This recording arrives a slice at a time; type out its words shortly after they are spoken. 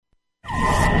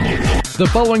The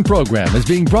following program is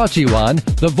being brought to you on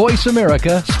the Voice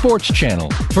America Sports Channel.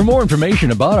 For more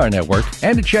information about our network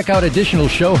and to check out additional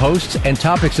show hosts and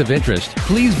topics of interest,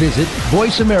 please visit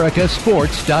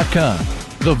voiceamericasports.com.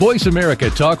 The Voice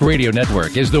America Talk Radio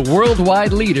Network is the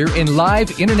worldwide leader in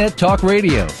live Internet talk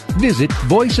radio. Visit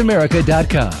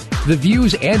voiceamerica.com. The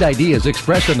views and ideas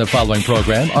expressed in the following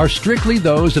program are strictly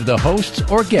those of the hosts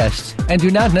or guests and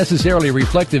do not necessarily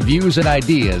reflect the views and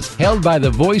ideas held by the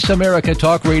Voice America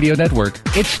Talk Radio Network,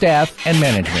 its staff, and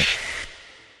management.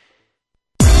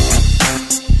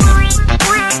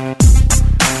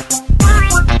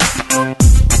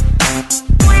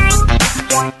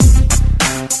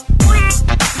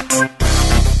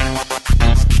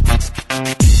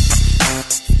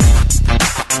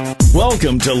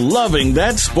 Welcome to Loving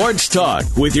That Sports Talk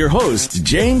with your host,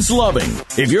 James Loving.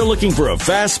 If you're looking for a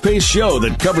fast-paced show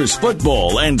that covers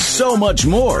football and so much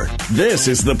more, this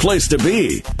is the place to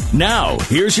be. Now,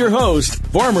 here's your host,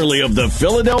 formerly of the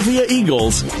Philadelphia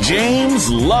Eagles, James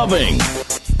Loving.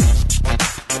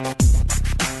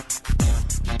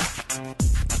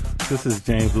 This is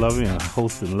James Loving, and I'm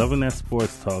hosting Loving That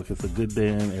Sports Talk. It's a good day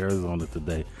in Arizona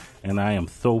today, and I am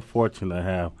so fortunate to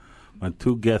have my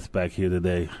two guests back here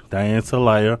today, Diane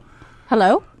Celaya.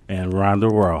 Hello. And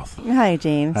Rhonda Ross. Hi,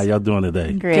 James. How y'all doing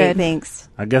today? Great, Good. Thanks.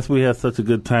 I guess we had such a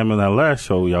good time in our last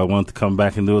show. Y'all want to come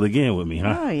back and do it again with me,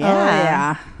 huh? Oh,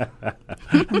 yeah.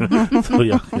 So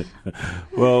y'all,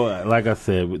 well, like I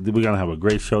said, we're going to have a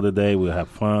great show today. We'll have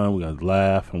fun. We're going to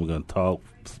laugh, and we're going to talk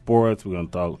sports. We're going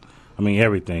to talk,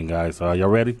 everything, guys. So are y'all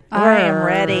ready? I am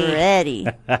ready. Ready.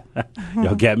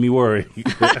 Y'all got me worried. We'll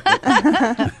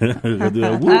do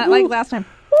that. Not like last time.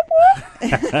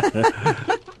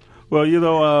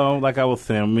 Well, like I was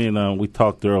saying, we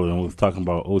talked earlier, and we was talking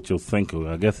about Ocho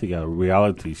Cinco. I guess he got a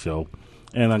reality show.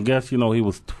 And I guess, he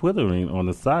was twittering on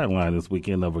the sideline this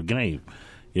weekend of a game,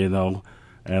 And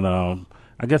I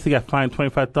guess he got fined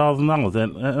 $25,000.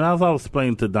 And as I was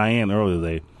explaining to Diane earlier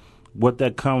today, what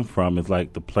that come from is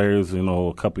like the players, a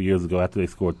couple of years ago after they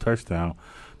scored a touchdown,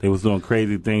 they was doing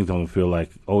crazy things on the field.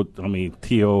 Like,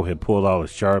 T.O. had pulled out a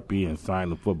Sharpie and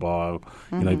signed the football.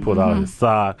 He pulled out his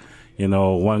sock.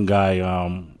 One guy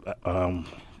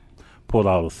pulled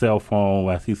out a cell phone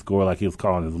as he scored, like he was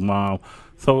calling his mom.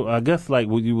 So I guess like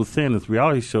what you were saying, this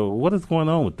reality show, what is going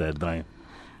on with that, Diane?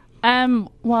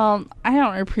 Well, I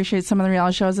don't appreciate some of the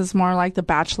reality shows. It's more like The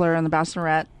Bachelor and The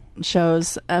Bachelorette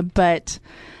shows. But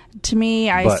to me,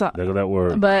 I saw... There go that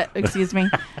word. But, excuse me.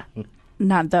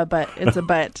 Not the but, it's a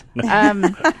but.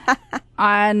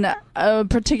 On a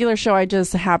particular show I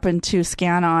just happened to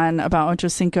scan on about Ocho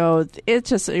Cinco, it's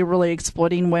just really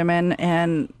exploiting women,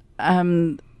 and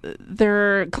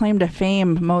their claim to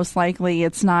fame, most likely,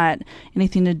 it's not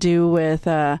anything to do with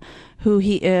who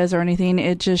he is or anything.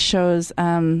 It just shows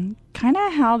kind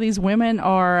of how these women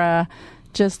are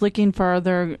just looking for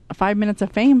their 5 minutes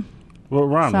of fame. Well,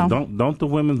 Ron, don't the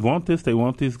women want this? They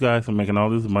want these guys to making all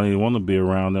this money. They want to be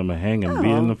around them and hang and be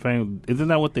in the fame. Isn't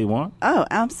that what they want? Oh,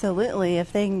 absolutely.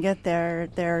 If they can get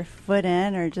their foot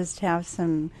in or just have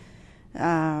some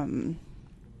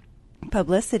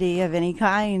publicity of any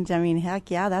kind, heck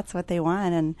yeah, that's what they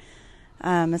want.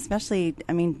 And especially,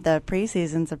 the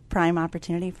preseason's a prime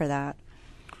opportunity for that.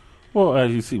 Well,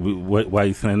 as you see, why are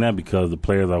you saying that? Because the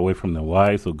players are away from their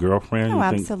wives or girlfriends? Oh,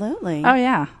 absolutely. Oh,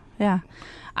 yeah.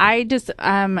 I just,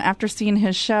 after seeing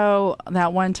his show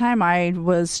that one time, I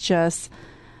was just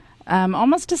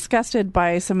almost disgusted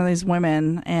by some of these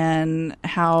women and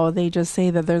how they just say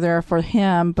that they're there for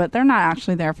him, but they're not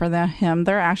actually there for him.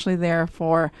 They're actually there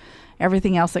for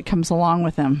everything else that comes along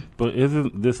with him. But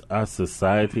isn't this our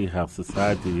society, how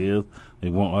society is?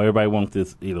 Everybody wants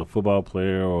this either football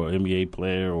player or NBA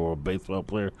player or baseball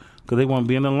player because they want to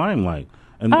be in the limelight.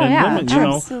 And women,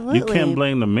 you can't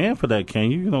blame the man for that, can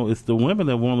you? It's the women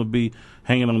that want to be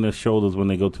hanging on their shoulders when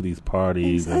they go to these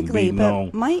parties and be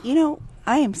known.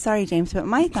 I am sorry, James, but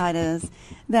my thought is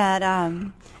that,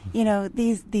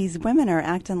 these women are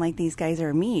acting like these guys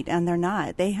are meat, and they're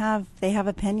not. They have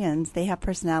opinions, they have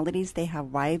personalities, they have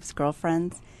wives,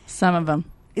 girlfriends. Some of them.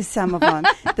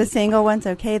 The single ones,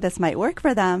 okay, this might work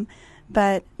for them,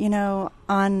 but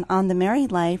on the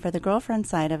married life or the girlfriend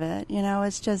side of it,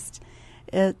 it's just.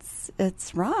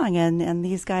 It's wrong, and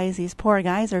these poor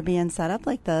guys are being set up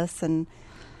like this. And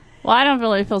well, I don't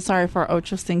really feel sorry for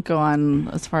Ocho Cinco on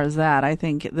as far as that. I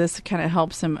think this kind of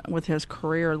helps him with his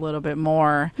career a little bit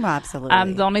more. Well, absolutely.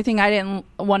 One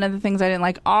of the things I didn't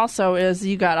like also is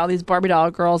you got all these Barbie doll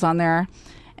girls on there,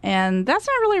 and that's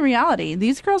not really reality.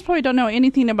 These girls probably don't know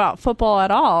anything about football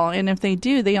at all, and if they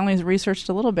do, they only researched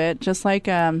a little bit. Just like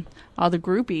all the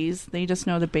groupies, they just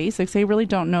know the basics. They really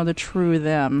don't know the true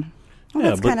them. Well,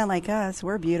 that's kind of like us.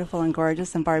 We're beautiful and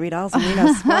gorgeous and Barbie dolls, and we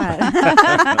know squat.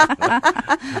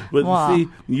 But Wow. see,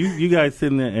 you guys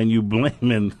sitting there and you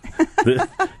blaming,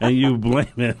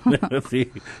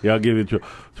 see, y'all give it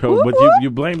trouble. But you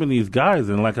blaming these guys,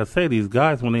 and like I say, these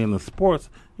guys when they're in the sports,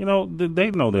 you know,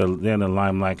 they know they're in the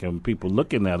limelight and people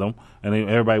looking at them, and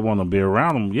everybody want to be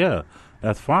around them. Yeah,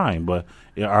 that's fine. But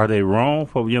are they wrong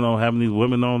for having these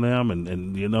women on them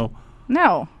and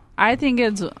No, I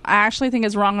actually think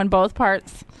it's wrong on both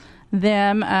parts.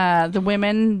 Them, the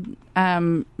women,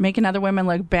 making other women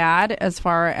look bad as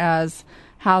far as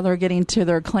how they're getting to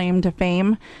their claim to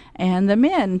fame, and the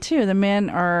men too. The men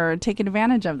are taking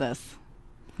advantage of this.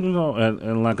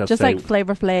 and like I Just say, like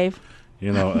Flavor Flav.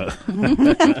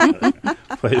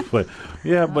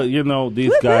 Yeah, but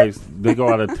these guys, they go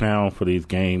out of town for these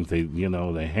games. They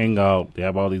they hang out. They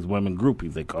have all these women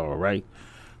groupies, they call it, right?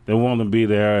 They want to be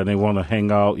there and they want to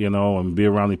hang out, and be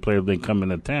around these players. They come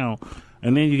into town,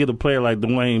 and then you get a player like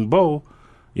Dwayne Bowe,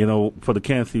 for the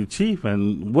Kansas City Chiefs.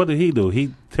 And what did he do?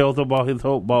 He tells about his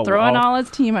whole ball, Throwing all his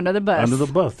team under the bus.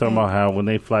 Talking about how when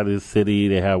they fly to the city,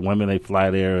 they have women they fly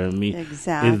there and meet.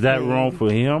 Exactly. Is that wrong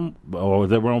for him, or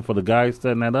is it wrong for the guys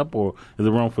setting that up, or is it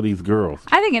wrong for these girls?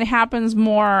 I think it happens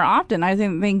more often. I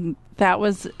think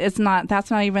that's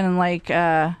not even like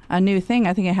a new thing.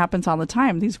 I think it happens all the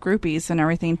time, these groupies and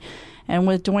everything. And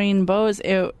with Dwayne Bowes,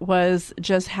 it was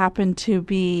just happened to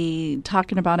be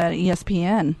talking about it at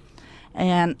ESPN.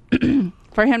 And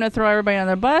for him to throw everybody on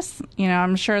the bus,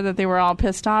 I'm sure that they were all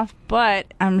pissed off,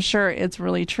 but I'm sure it's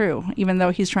really true, even though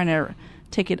he's trying to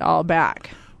take it all back.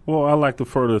 Well, I'd like to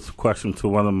further this question to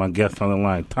one of my guests on the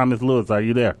line. Thomas Lewis, are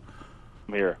you there?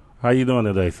 I'm here. How you doing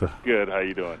today, sir? Good. How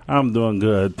you doing? I'm doing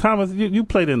good. Thomas, you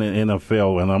played in the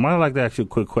NFL, and I'd like to ask you a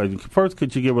quick question. First,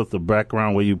 could you give us the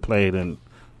background where you played and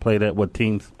played at what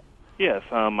teams? Yes,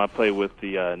 I played with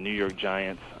the New York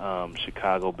Giants,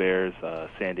 Chicago Bears,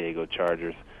 San Diego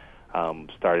Chargers.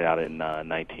 Started out in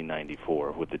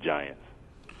 1994 with the Giants.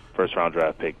 First-round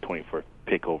draft pick, 24th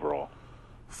pick overall.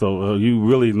 So you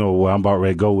really know where I'm about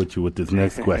ready to go with you with this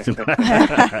next question.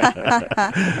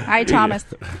 Hi, Thomas.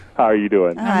 How are you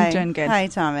doing? I'm doing good. Hi,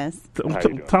 Thomas.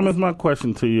 Thomas, my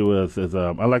question to you is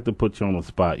I'd like to put you on the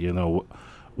spot.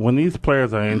 When these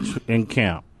players are in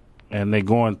camp and they're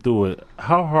going through it,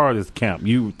 how hard is camp?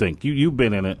 You think you've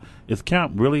been in it? Is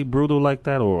camp really brutal like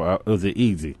that, or is it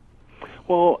easy?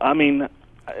 Well, I mean,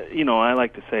 I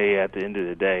like to say at the end of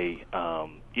the day,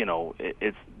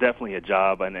 it's definitely a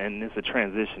job, and it's a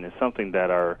transition. It's something that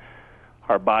our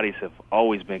bodies have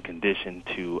always been conditioned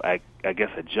to, I guess,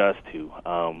 adjust to.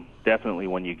 Definitely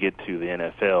when you get to the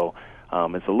NFL,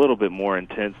 it's a little bit more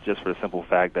intense just for the simple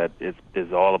fact that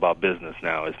it's all about business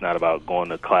now. It's not about going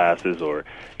to classes or,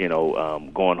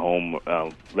 going home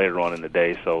later on in the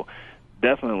day. So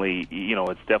definitely,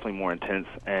 it's definitely more intense.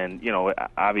 And,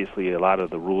 obviously a lot of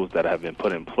the rules that have been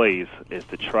put in place is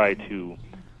to try to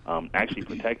actually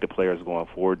protect the players going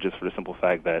forward, just for the simple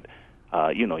fact that,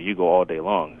 you go all day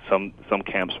long. Some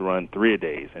camps run 3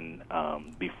 days, and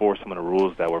before some of the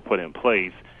rules that were put in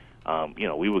place,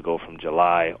 we would go from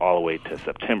July all the way to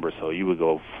September, so you would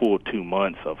go full 2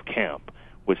 months of camp,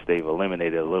 which they've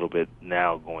eliminated a little bit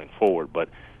now going forward. But,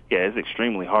 yeah, it's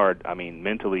extremely hard. I mean,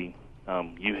 mentally,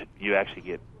 you actually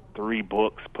get 3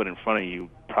 books put in front of you,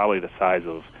 probably the size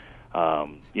of,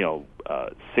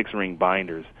 6-ring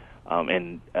binders,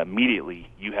 and immediately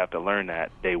you have to learn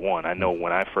that day one. I know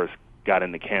when I first got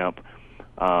into camp,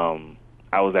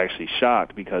 I was actually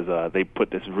shocked because they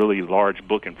put this really large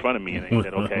book in front of me, and they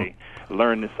said, okay,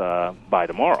 learn this by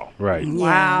tomorrow. Right.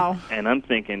 Wow. And I'm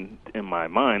thinking in my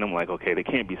mind, I'm like, okay, they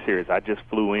can't be serious. I just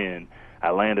flew in.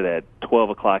 I landed at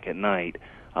 12 o'clock at night.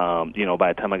 By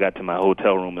the time I got to my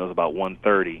hotel room, it was about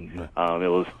 1:30. It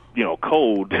was,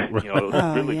 cold. It was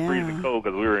really freezing cold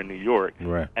because we were in New York.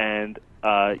 Right. And,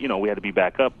 we had to be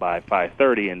back up by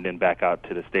 5:30 and then back out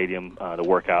to the stadium to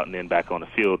work out and then back on the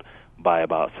field by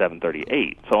about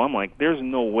 7:38. So I'm like, there's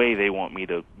no way they want me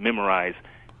to memorize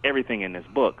everything in this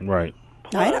book. Right.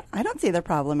 I don't see the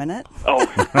problem in it. Oh,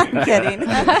 I'm kidding.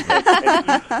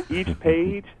 Each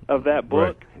page of that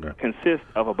book consists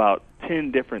of about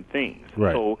 10 different things.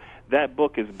 Right. So that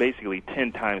book is basically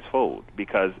 10 times fold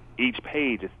because each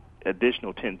page is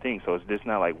additional 10 things. So it's just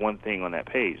not like one thing on that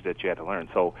page that you had to learn.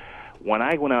 So when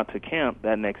I went out to camp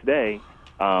that next day,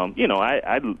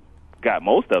 I got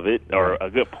most of it or a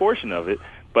good portion of it,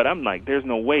 but I'm like, there's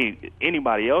no way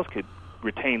anybody else could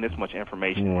retain this much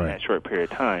information in that short period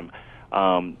of time.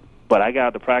 But I got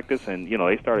out to practice, and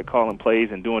they started calling plays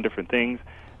and doing different things,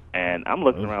 and I'm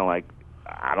looking around like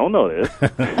I don't know this.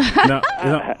 No,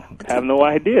 I have no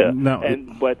idea. No.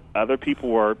 But other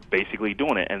people are basically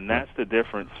doing it, and that's the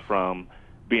difference from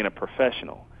being a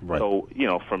professional. Right. So,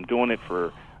 from doing it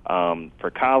for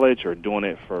college or doing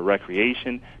it for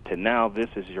recreation to now this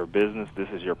is your business, this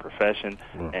is your profession,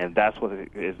 and that's what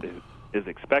is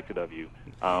expected of you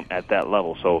at that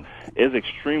level. So it's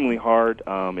extremely hard.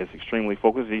 It's extremely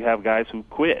focused. You have guys who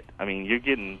quit. I mean, you're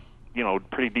getting,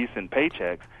 pretty decent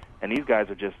paychecks, and these guys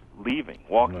are just leaving,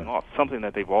 walking off, something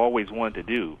that they've always wanted to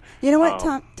do. You know what,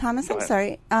 Thomas, I'm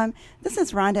sorry. This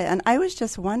is Rhonda, and I was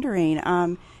just wondering,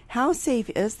 how safe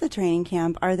is the training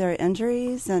camp? Are there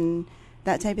injuries and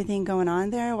that type of thing going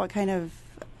on there? What kind of,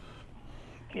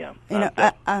 maybe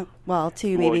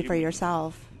for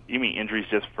yourself. You mean injuries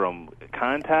just from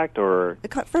contact or?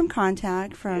 From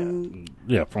contact, from...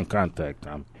 Yeah, from contact,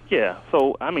 Tom. Yeah,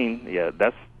 so,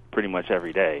 that's pretty much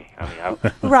every day.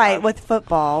 Right, with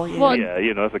football.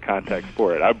 It's a contact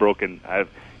sport.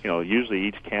 Usually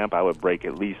each camp I would break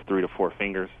at least 3 to 4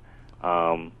 fingers.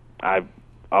 I've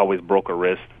always broke a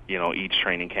wrist, each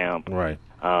training camp. Right.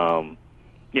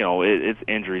 It's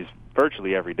injuries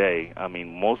virtually every day. I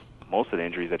mean, most of the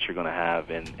injuries that you're going to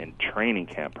have in training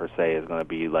camp per se is going to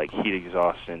be like heat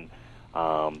exhaustion,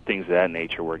 things of that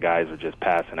nature where guys are just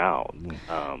passing out.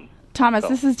 Thomas,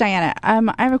 this is Diana. I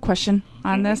have a question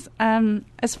on this.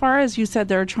 As far as you said,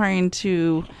 they're trying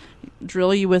to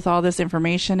drill you with all this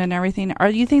information and everything. Do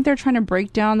you think they're trying to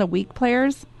break down the weak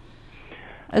players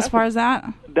as far as that?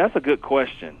 That's a good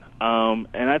question. And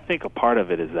I think a part of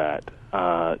it is that,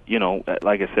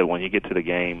 like I said, when you get to the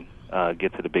game,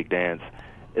 get to the big dance,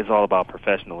 it's all about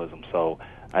professionalism. So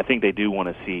I think they do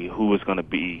want to see who is going to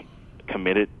be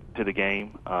committed to the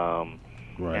game.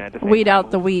 Right. Weed out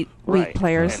the weak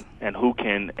players, and who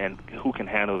can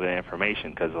handle the information,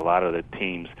 because a lot of the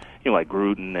teams, like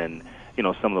Gruden and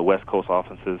some of the West Coast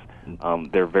offenses,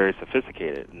 they're very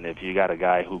sophisticated, and if you got a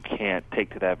guy who can't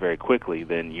take to that very quickly,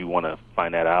 then you want to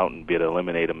find that out and be able to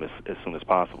eliminate him as soon as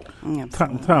possible.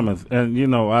 Thomas,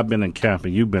 and I've been in camp,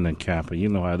 and you've been in camp, and you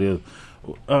know how it is.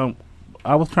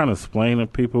 I was trying to explain to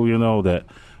people, that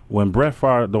when Brett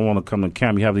Favre don't want to come to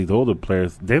camp, you have these older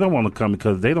players. They don't want to come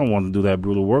because they don't want to do that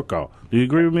brutal workout. Do you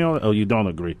agree with me on that, or you don't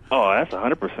agree? Oh, that's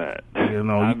 100%.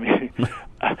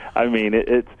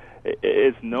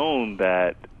 It's known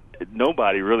that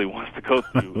nobody really wants to go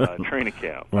through training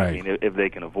camp. Right. I mean, if they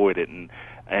can avoid it. And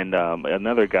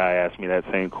another guy asked me that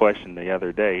same question the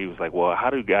other day. He was like, "Well, how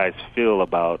do guys feel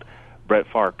about Brett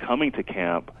Favre coming to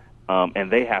camp?"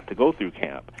 And they have to go through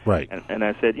camp. Right. And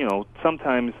I said,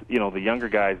 sometimes, the younger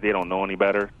guys, they don't know any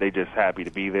better. They're just happy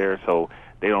to be there, so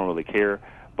they don't really care.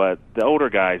 But the older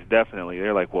guys, definitely,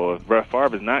 they're like, well, if Brett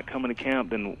Favre is not coming to camp,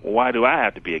 then why do I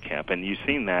have to be at camp? And you've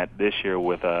seen that this year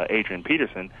with Adrian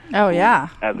Peterson. Oh, yeah.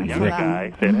 As a younger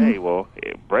guy, said, hey, well,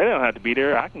 if Brett don't have to be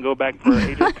there, I can go back for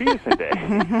Adrian Peterson Day.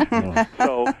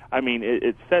 So,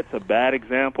 it sets a bad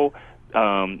example.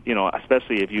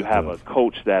 Especially if you have a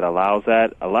coach that allows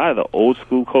that. A lot of the old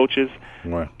school coaches, they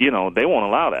won't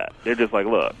allow that. They're just like,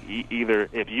 look, either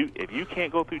if you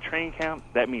can't go through training camp,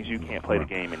 that means you can't play the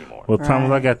game anymore. Well, Thomas,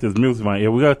 I got this music right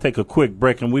here. We got to take a quick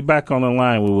break, and we back on the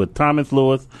line. We're with Thomas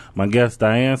Lewis, my guest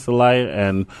Diane Celaya,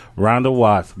 and Rhonda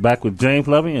Watts. Back with James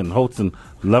Loving and hosting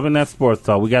Loving That Sports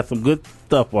Talk. We got some good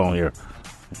stuff on here.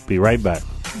 Be right back.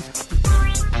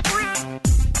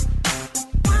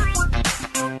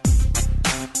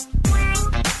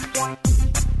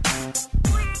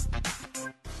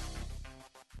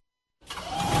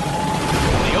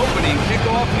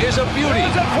 Is a beauty.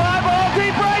 It's a fly ball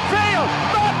deep right field.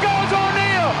 Back goes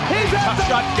O'Neill. He's at the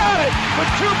shot. Got it with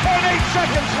 2.8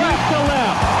 seconds left to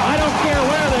left. I don't care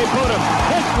where they put him.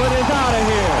 This one is out of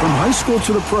here. From high school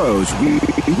to the pros,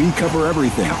 we cover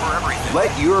everything.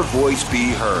 Let your voice be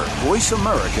heard. Voice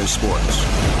America Sports.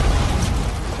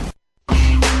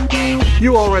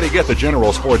 You already get the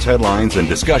general sports headlines and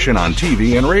discussion on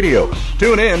TV and radio.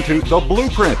 Tune in to The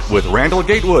Blueprint with Randall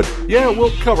Gatewood. Yeah,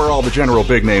 we'll cover all the general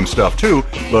big-name stuff too,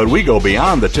 but we go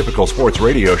beyond the typical sports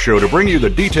radio show to bring you the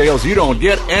details you don't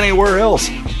get anywhere else.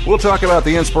 We'll talk about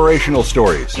the inspirational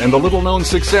stories and the little-known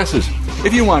successes.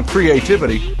 If you want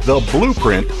creativity, The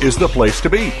Blueprint is the place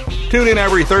to be. Tune in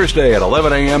every Thursday at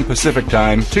 11 a.m. Pacific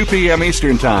Time, 2 p.m.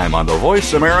 Eastern Time on the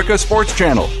Voice America Sports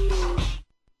Channel.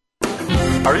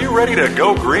 Are you ready to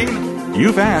go green?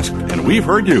 You've asked, and we've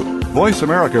heard you. Voice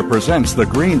America presents the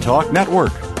Green Talk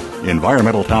Network.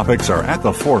 Environmental topics are at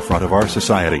the forefront of our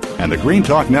society, and the Green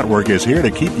Talk Network is here to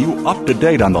keep you up to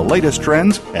date on the latest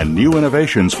trends and new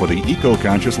innovations for the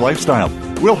eco-conscious lifestyle.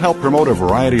 We'll help promote a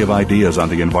variety of ideas on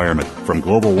the environment, from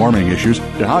global warming issues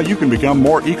to how you can become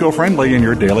more eco-friendly in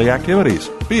your daily activities.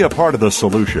 Be a part of the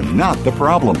solution, not the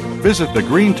problem. Visit the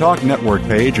Green Talk Network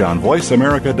page on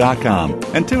voiceamerica.com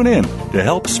and tune in to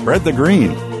help spread the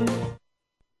green.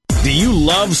 Do you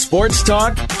love sports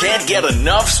talk? Can't get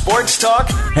enough sports talk?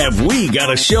 Have we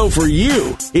got a show for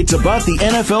you? It's about the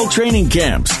NFL training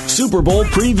camps, Super Bowl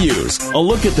previews, a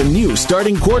look at the new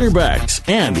starting quarterbacks,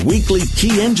 and weekly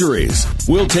key injuries.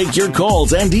 We'll take your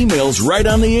calls and emails right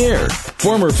on the air.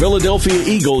 Former Philadelphia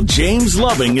Eagle James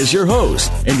Loving is your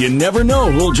host, and you never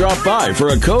know who'll drop by for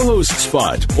a co-host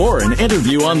spot or an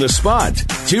interview on the spot.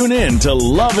 Tune in to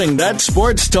Loving That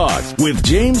Sports Talk with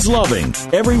James Loving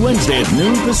every Wednesday at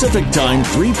noon Pacific Time,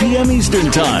 3 p.m.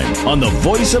 Eastern Time on the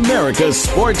Voice America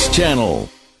Sports Channel.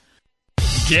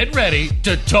 Get ready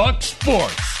to talk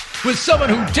sports with someone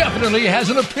who definitely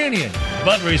has an opinion,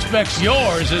 but respects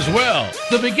yours as well.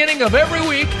 The beginning of every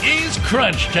week is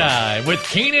Crunch Time with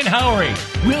Keenan Howery.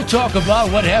 We'll talk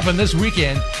about what happened this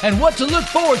weekend and what to look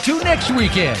forward to next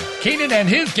weekend. Keenan and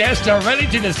his guests are ready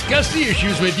to discuss the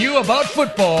issues with you about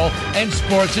football and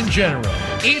sports in general.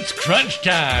 It's Crunch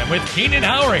Time with Keenan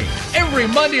Howery every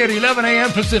Monday at 11 a.m.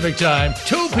 Pacific Time,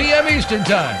 2 p.m. Eastern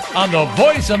Time on the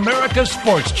Voice America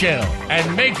Sports Channel.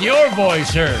 And make your voice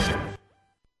heard.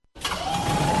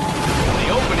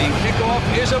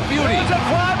 Is a beauty. It's a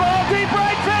fly ball deep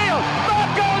right field.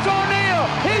 Back goes O'Neal.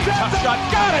 He's at the shot.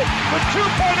 Got it with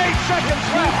 2.8 seconds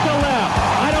left to left.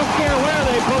 I don't care where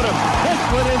they put him. This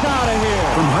one is out of here.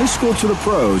 From high school to the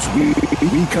pros, we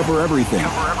cover everything.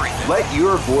 Let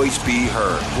your voice be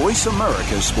heard. Voice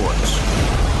America Sports.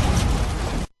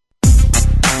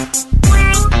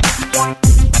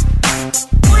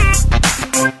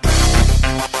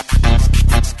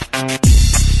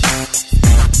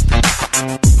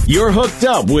 You're hooked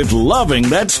up with Loving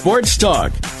That Sports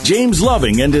Talk. James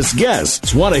Loving and his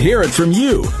guests want to hear it from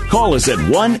you. Call us at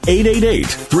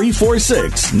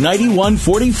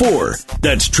 1-888-346-9144.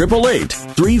 That's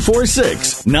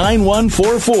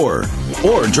 888-346-9144.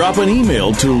 Or drop an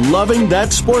email to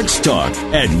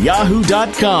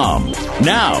lovingthatsportstalk@yahoo.com.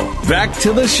 Now, back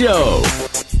to the show.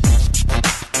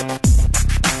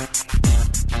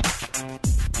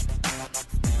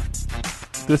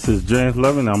 This is James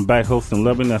Loving. I'm back hosting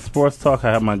Loving That Sports Talk.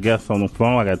 I have my guests on the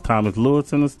phone. I got Thomas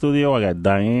Lewis in the studio. I got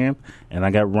Diane, and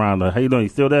I got Rhonda. How you doing? You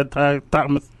still there,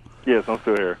 Thomas? Yes, I'm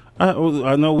still here.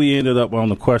 I know we ended up on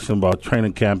the question about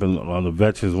training camp and the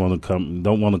veterans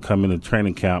don't want to come into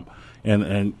training camp,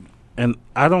 and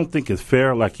I don't think it's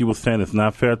fair. Like you were saying, it's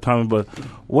not fair, Tommy. But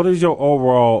what is your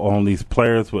overall on these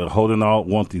players with holding out,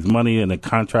 want these money, and the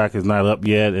contract is not up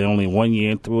yet, and only 1 year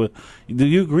into it? Do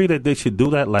you agree that they should do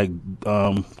that, like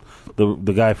the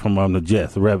guy from the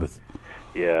Jets, Revis?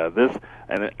 Yeah,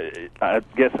 I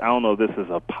guess I don't know if this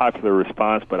is a popular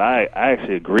response, but I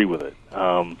actually agree with it.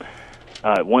 One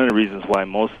of the reasons why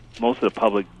most of the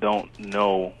public don't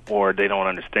know or they don't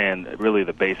understand really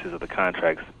the basis of the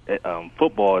contracts.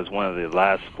 Football is one of the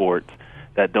last sports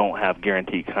that don't have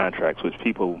guaranteed contracts, which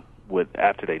people would,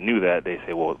 after they knew that, they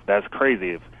say, well, that's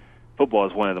crazy. If football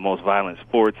is one of the most violent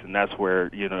sports and that's where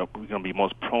we're going to be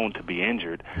most prone to be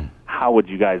injured, how would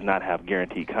you guys not have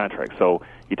guaranteed contracts? So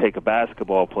you take a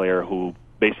basketball player who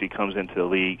basically comes into the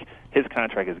league, his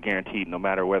contract is guaranteed no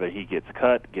matter whether he gets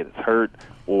cut, gets hurt,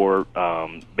 or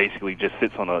basically just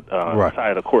sits on the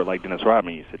side of the court like Dennis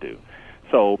Rodman used to do.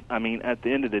 So, I mean, at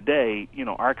the end of the day,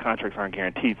 our contracts aren't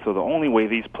guaranteed. So the only way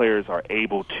these players are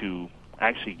able to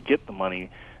actually get the money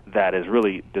that is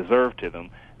really deserved to them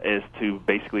is to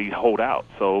basically hold out.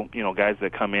 So, guys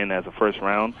that come in as a first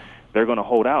round, they're going to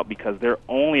hold out because they're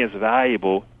only as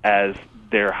valuable as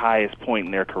their highest point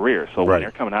in their career. So when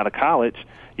they're coming out of college,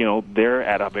 they're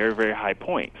at a very, very high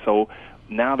point. So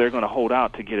now they're going to hold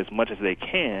out to get as much as they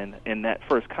can in that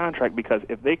first contract, because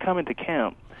if they come into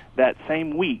camp that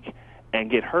same week and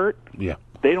get hurt,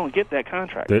 they don't get that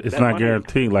contract. It's not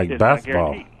guaranteed like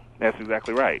basketball. That's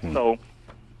exactly right. So,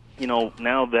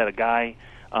 now that a guy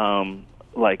was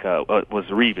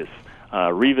Revis,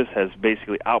 Revis has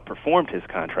basically outperformed his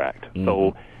contract.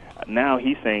 So Now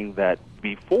he's saying that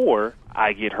before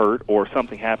I get hurt or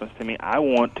something happens to me, I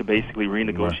want to basically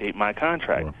renegotiate my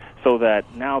contract so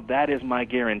that now that is my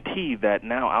guarantee that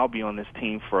now I'll be on this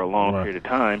team for a long period of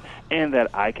time and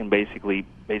that I can basically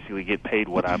get paid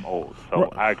what I'm owed. So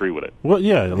I agree with it. Well,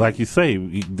 yeah, like you say,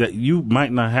 that you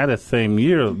might not have that same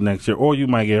year next year, or you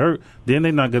might get hurt. Then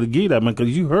they're not going to give you that money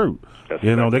because you hurt. That's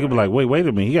they could right. be like, wait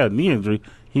a minute, he got a knee injury.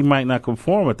 He might not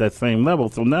conform at that same level.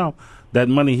 So now that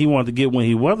money he wanted to get when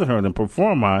he wasn't hurt and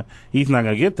perform on, he's not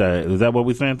going to get that. Is that what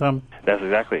we're saying, Tommy? That's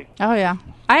exactly. Oh, yeah.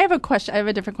 I have a question. I have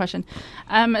a different question.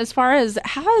 As far as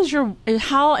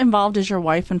how involved is your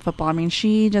wife in football? I mean,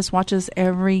 she just watches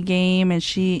every game. Is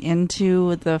she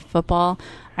into the football?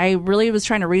 I really was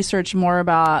trying to research more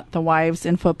about the wives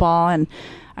in football, and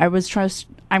I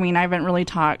haven't really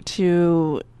talked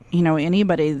to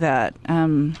anybody that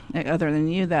other than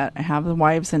you that have the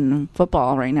wives in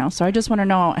football right now. So I just want to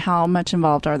know how much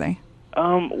involved are they?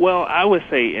 Well, I would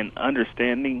say in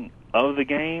understanding of the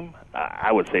game,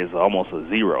 I would say it's almost a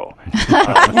zero.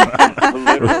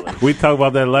 Literally. We talked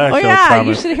about that last show, yeah, Thomas.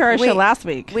 you should hear our show last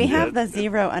week. We have the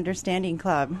Zero Understanding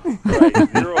Club. Right,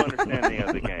 zero understanding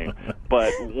of the game.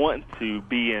 But want to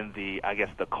be in the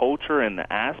culture and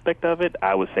the aspect of it,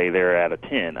 I would say they're at a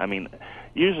 10. I mean,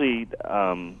 usually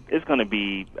it's going to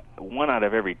be 1 out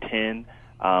of every 10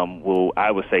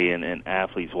 I would say in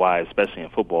athletes' wives, especially in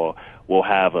football, will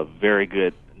have a very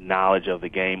good knowledge of the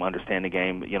game, understand the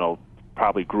game,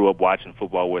 probably grew up watching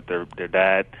football with their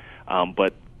dad.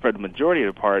 But for the majority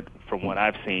of the part, from what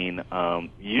I've seen,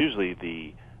 usually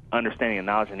the understanding and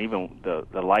knowledge and even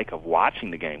the like of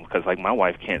watching the game, because like my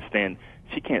wife can't stand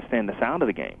the sound of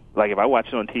the game. Like if I watch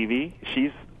it on TV,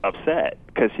 she's upset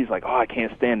because she's like, I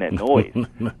can't stand that noise.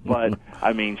 But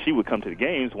I mean, she would come to the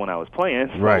games when I was playing,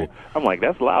 so right. I'm like,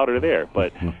 that's louder there.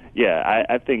 But yeah,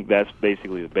 I think that's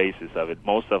basically the basis of it.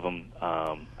 Most of them,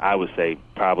 I would say,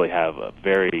 probably have a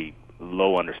very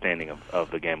low understanding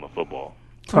of the game of football.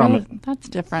 Thomas, that's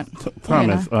different.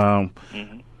 Thomas, I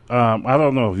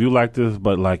don't know if you like this,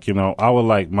 but I would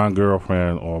like my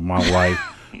girlfriend or my wife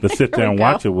to sit there and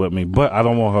watch it with me, but I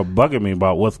don't want her bugging me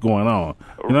about what's going on.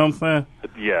 You know what I'm saying?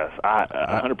 Yes, I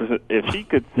 100%. If she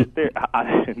could sit there,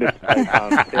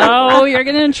 you're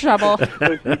getting in trouble.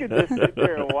 If she could just sit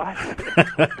there and watch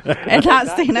and not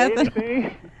say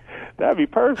nothing, that'd be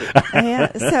perfect.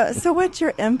 Yeah. So what's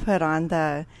your input on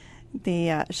the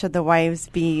should the wives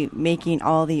be making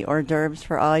all the hors d'oeuvres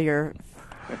for all your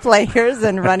players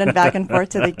and running back and forth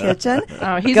to the kitchen?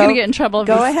 Oh, he's going to get in trouble.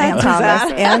 Go ahead,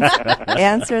 Thomas.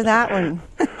 Answer that one.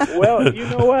 Well, you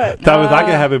know what? Thomas, I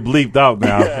can have it bleeped out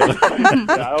now.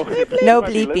 No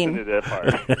bleeping.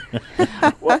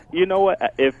 Well, you know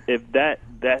what? If that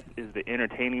is the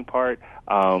entertaining part,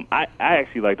 I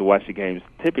actually like to watch the games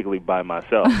typically by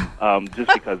myself,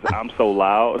 just because I'm so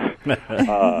loud, and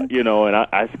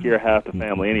I scare half the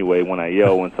family anyway when I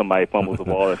yell when somebody fumbles the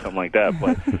ball or something like that.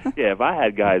 But yeah, if I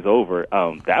had guys over,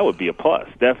 that would be a plus,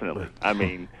 definitely. I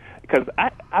mean, because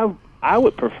I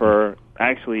would prefer.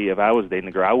 Actually, if I was dating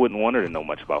a girl, I wouldn't want her to know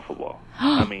much about football.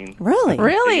 I mean,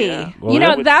 really, yeah.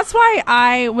 Well, that's why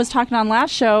I was talking on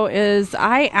last show. Is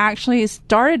I actually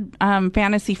started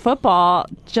fantasy football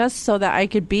just so that I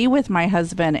could be with my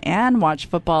husband and watch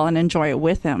football and enjoy it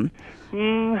with him.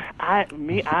 I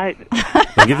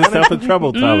get yourself in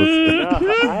trouble, Thomas.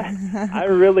 I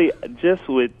really just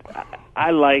would.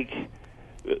 I like.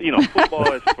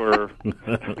 Football is for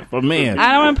men.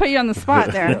 I don't want to put you on the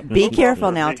spot there. Be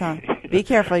careful now, Tom. Be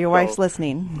careful. Your wife's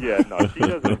listening. Yeah, no, she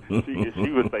doesn't. She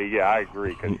would say, yeah, I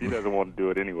agree, because she doesn't want to do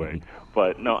it anyway.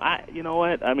 But no, you know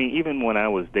what? I mean, even when I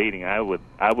was dating, I would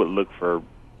look for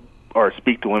or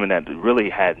speak to women that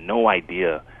really had no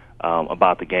idea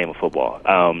about the game of football.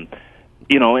 And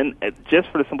just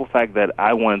for the simple fact that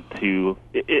I want to,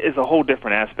 it's a whole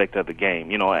different aspect of the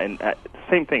game. And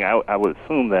same thing. I would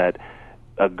assume that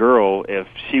a girl, if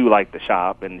she liked to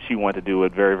shop and she wanted to do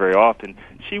it very, very often,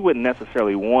 she wouldn't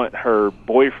necessarily want her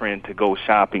boyfriend to go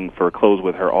shopping for clothes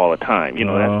with her all the time.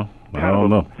 I don't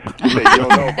know.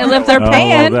 And if they're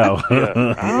paying.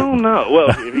 I don't know. Well,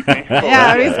 if he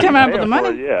can't he's coming up with the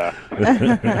money. Yeah.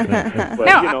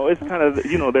 But, it's kind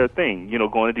of, their thing,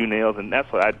 going to do nails, and that's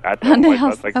what I tell my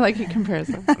wife. I like your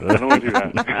comparison. I don't want to do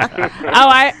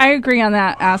that. I agree on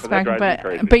that aspect.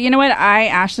 But you know what? I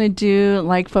actually do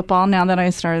like football now that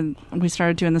we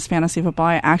started doing this fantasy football.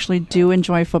 I actually do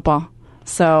enjoy football.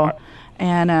 So,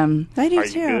 and I do Are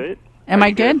too. You good? Am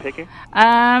I good? Picking?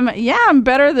 Yeah, I'm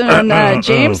better than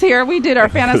James here. We did our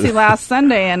fantasy last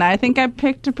Sunday, and I think I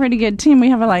picked a pretty good team. We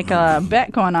have a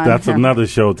bet going on. That's here. another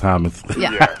show, Thomas.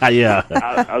 Yeah. Yeah.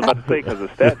 I was about to say, because the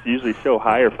stats usually show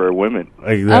higher for women.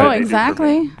 Exactly. Oh,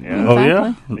 exactly. Yeah. Oh,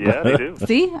 yeah? Yeah, they do.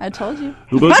 See, I told you.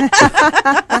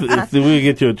 See, we'll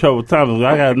get you in trouble, Thomas.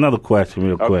 I got another question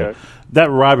real quick. Okay. That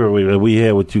rivalry that we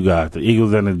had with you guys, the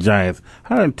Eagles and the Giants,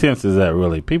 how intense is that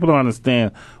really? People don't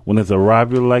understand when it's a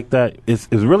rivalry like that. It's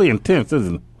really intense,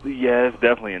 isn't it? Yeah, it's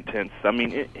definitely intense. I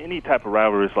mean, any type of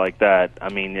rivalries like that, I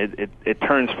mean, it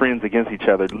turns friends against each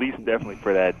other, at least definitely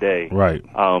for that day. Right.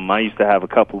 I used to have a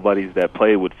couple of buddies that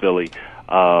played with Philly,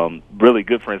 really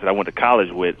good friends that I went to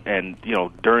college with, and,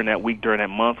 during that week, during that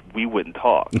month, we wouldn't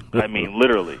talk. I mean,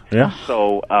 literally. Yeah.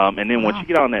 So, and then once you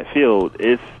get on that field,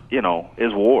 it's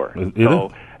war.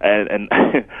 So, and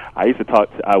I used to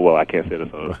talk to, I can't say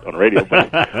this on the radio,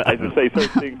 but I used to say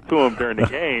certain things to him during the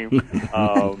game,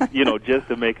 just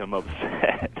to make him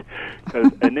upset.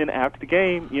 And then after the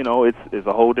game, it's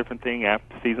a whole different thing.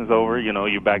 After the season's over,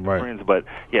 you're back to friends. But,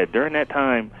 yeah, during that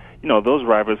time, those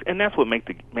rivals, and that's what makes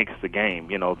the game,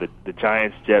 the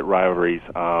Giants-Jet rivalries,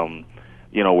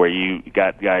 where you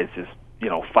got guys just,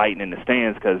 fighting in the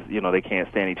stands because, they can't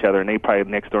stand each other, and they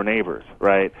probably next-door neighbors,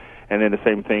 right? And then the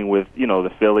same thing with,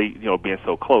 the Philly, being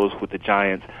so close with the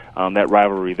Giants, that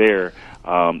rivalry there.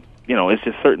 It's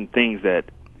just certain things that...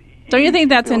 Don't you think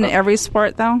that's in every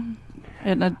sport, though?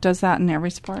 It does that in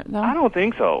every sport, though? I don't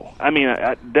think so. I mean,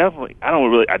 I definitely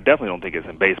don't think it's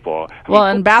in baseball.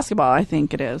 In basketball, I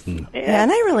think it is. Yeah,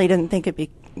 and I really didn't think it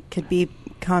could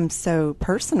become so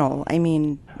personal. I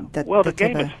mean... the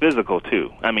game is physical,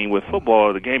 too. I mean, with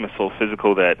football, the game is so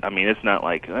physical that, I mean, it's not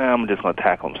like, I'm just going to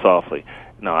tackle him softly.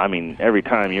 No, I mean, every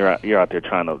time you're out there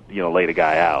trying to, lay the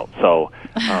guy out. So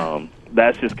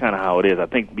that's just kind of how it is. I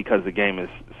think because the game is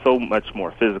so much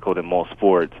more physical than most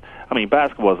sports. I mean,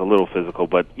 basketball is a little physical,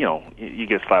 but, you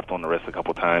get slapped on the wrist a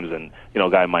couple times and, a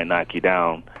guy might knock you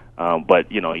down.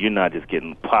 But, you're not just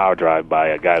getting power drive by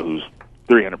a guy who's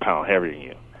 300 pounds heavier than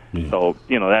you. Yeah. So,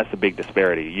 that's the big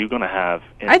disparity. You're going to have...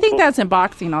 I think that's in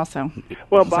boxing also.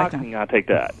 Well, boxing, I'll take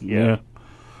that. Yeah.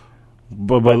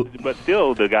 But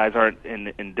still, the guys aren't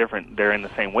in different... They're in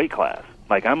the same weight class.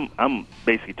 Like, I'm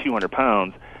basically 200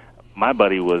 pounds. My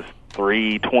buddy was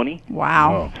 320.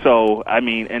 Wow. So, I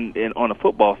mean, and on a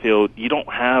football field, you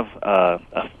don't have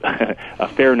a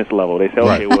fairness level. They say,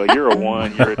 okay, well, you're a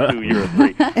 1, you're a 2, you're a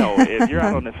 3. No, if you're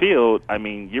out on the field, I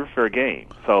mean, you're fair game.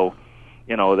 So...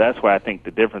 that's why I think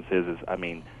the difference is I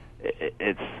mean,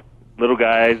 it's little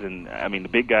guys, and, I mean, the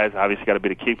big guys obviously got to be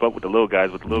to keep up with the little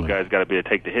guys, but the little guys got to be to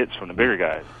take the hits from the bigger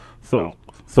guys. So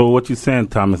what you're saying,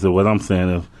 Thomas, is what I'm saying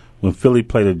is when Philly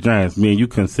played the Giants, me and you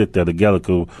couldn't sit there together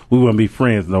because we wouldn't be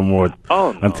friends no more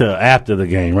until after the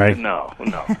game, right? No.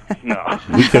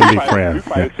 We couldn't be friends.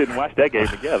 We probably sit and watch that game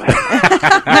together.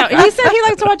 No, he said he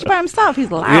likes to watch it by himself. He's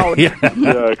loud. Yeah,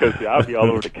 because I'll be all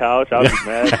over the couch. I'll be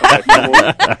mad.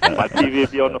 My TV will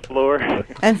be on the floor.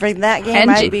 And for that game,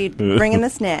 I'd be bringing the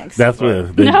snacks. That's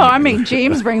what. No, I mean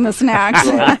James bring the snacks.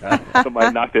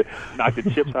 Somebody knocked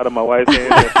the chips out of my wife's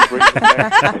hand. And she brings the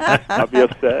snacks. I'll be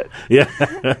upset. Yeah.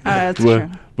 That's true.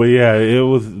 But yeah, it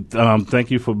was. Thank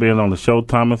you for being on the show,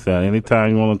 Thomas.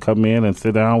 Anytime you want to come in and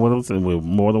sit down with us, and we're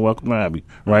more than welcome to have you.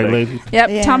 Right, ladies? Yep,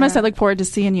 yeah. Thomas. I look forward to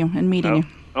seeing you and meeting you.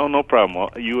 Oh, no problem.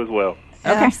 Well, you as well.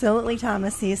 Okay. Absolutely,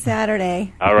 Thomas. See you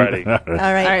Saturday. All righty. All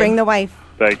right. Bring the wife.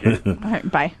 Thank you. All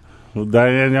right. Bye. Well,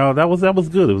 Diane, that was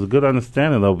good. It was a good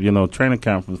understanding of training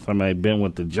camp from somebody been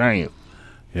with the Giants.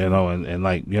 And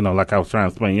like I was trying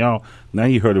to explain y'all, now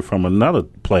you heard it from another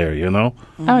player,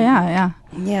 Oh, yeah.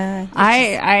 Yeah.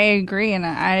 I agree.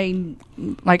 And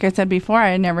like I said before,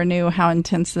 I never knew how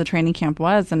intense the training camp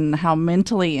was and how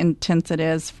mentally intense it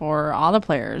is for all the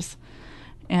players.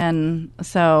 And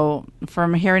so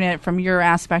from hearing it from your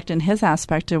aspect and his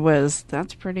aspect,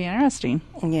 that's pretty interesting.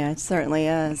 Yeah, it certainly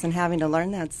is. And having to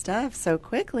learn that stuff so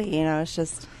quickly, it's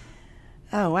just...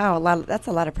 Oh, wow. That's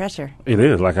a lot of pressure. It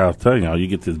is. Like I was telling y'all, you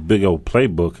get this big old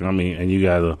playbook, and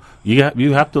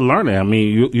you have to learn it. I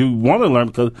mean, you want to learn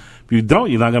because if you don't,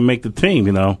 you're not going to make the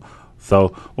team,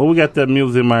 So, we got that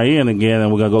music in my ear again, and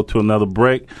we're going to go to another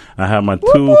break. I have my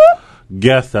two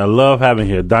guests I love having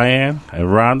here, Diane and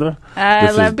Rhonda.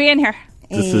 I love being here.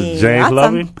 This is James awesome.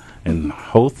 Loving and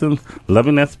hosting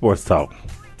Loving That Sports Talk.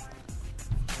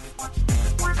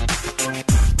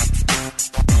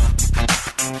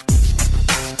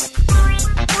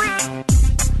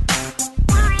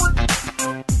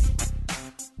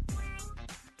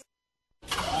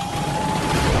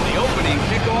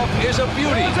 Is a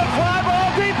beauty. It's a fly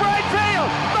ball deep right field.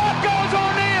 Back goes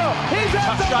O'Neal. He's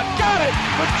at the shot. Got it. it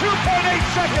with 2.8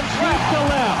 seconds left. To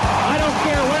left. I don't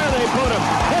care where they put him.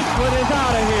 This one is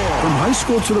out of here. From high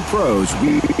school to the pros,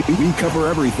 we cover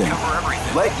everything.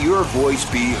 Let your voice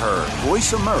be heard.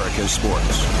 Voice America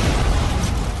Sports.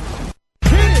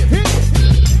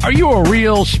 Are you a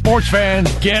real sports fan?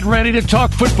 Get ready to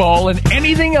talk football and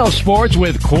anything else sports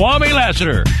with Kwame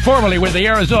Lassiter, formerly with the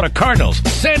Arizona Cardinals,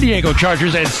 San Diego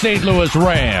Chargers, and St. Louis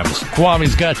Rams.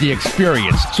 Kwame's got the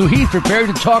experience, so he's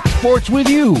prepared to talk sports with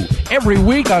you every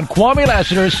week on Kwame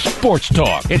Lassiter's Sports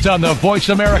Talk. It's on the Voice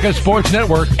America Sports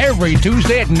Network every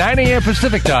Tuesday at 9 a.m.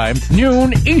 Pacific Time,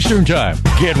 noon Eastern Time.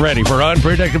 Get ready for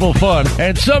unpredictable fun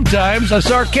and sometimes a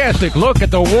sarcastic look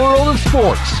at the world of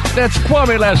sports. That's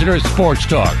Kwame Lassiter's Sports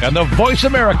Talk on the Voice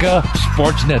America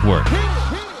Sports Network.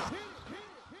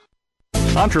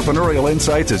 Entrepreneurial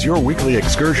Insights is your weekly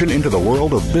excursion into the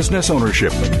world of business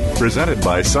ownership. Presented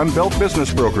by Sunbelt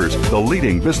Business Brokers, the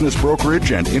leading business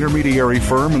brokerage and intermediary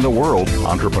firm in the world.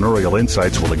 Entrepreneurial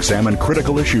Insights will examine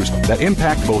critical issues that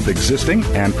impact both existing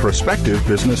and prospective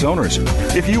business owners.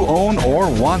 If you own or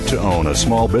want to own a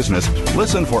small business,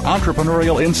 listen for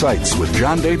Entrepreneurial Insights with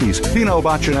John Davies, Pino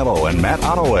Baccinello, and Matt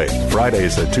Ottaway.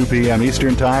 Fridays at 2 p.m.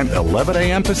 Eastern Time, 11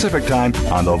 a.m. Pacific Time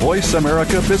on the Voice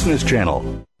America Business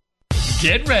Channel.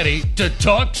 Get ready to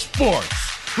talk sports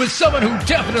with someone who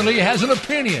definitely has an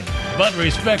opinion, but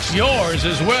respects yours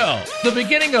as well. The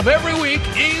beginning of every week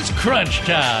is Crunch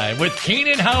Time with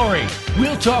Keenan Howery.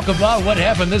 We'll talk about what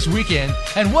happened this weekend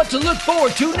and what to look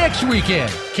forward to next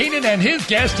weekend. Keenan and his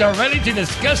guests are ready to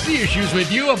discuss the issues with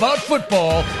you about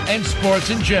football and sports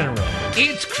in general.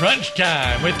 It's Crunch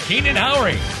Time with Keenan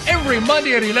Howery every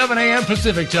Monday at 11 a.m.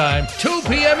 Pacific Time, 2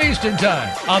 p.m. Eastern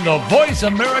Time on the Voice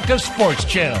America Sports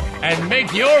Channel, and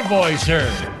make your voice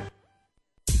heard.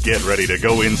 Get ready to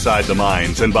go inside the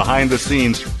minds and behind the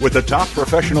scenes with the top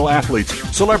professional athletes,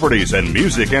 celebrities, and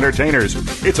music entertainers.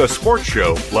 It's a sports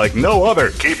show like no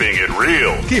other. Keeping it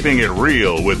real. Keeping it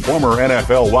real with former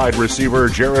NFL wide receiver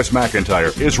Jarris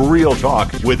McIntyre is real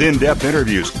talk with in-depth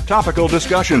interviews, topical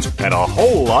discussions, and a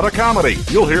whole lot of comedy.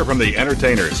 You'll hear from the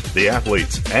entertainers, the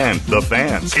athletes, and the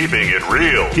fans. Keeping it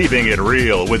real. Keeping it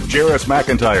real with Jarris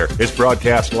McIntyre is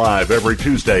broadcast live every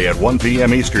Tuesday at 1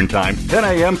 p.m. Eastern Time, 10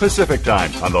 a.m. Pacific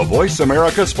Time on the Voice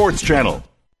America Sports Channel.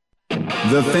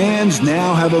 The fans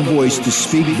now have a voice to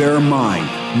speak their mind.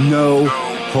 No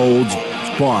holds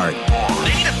barred.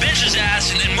 They need to bench his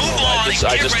ass and then move on.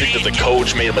 I just think that the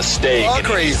coach made a mistake. All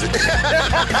crazy.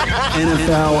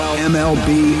 NFL,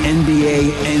 MLB,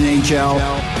 NBA, NHL.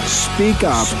 Speak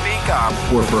up. Speak up.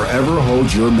 Or forever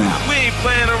hold your mouth. We ain't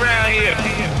playing around here.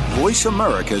 Voice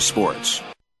America Sports.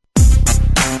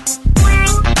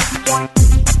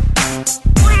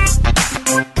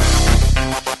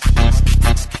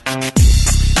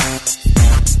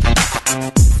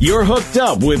 You're hooked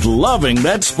up with Loving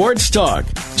That Sports Talk.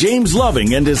 James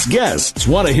Loving and his guests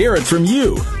want to hear it from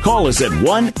you. Call us at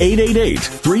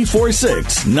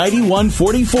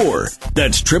 1-888-346-9144.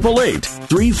 That's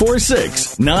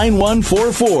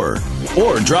 888-346-9144.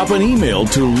 Or drop an email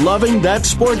to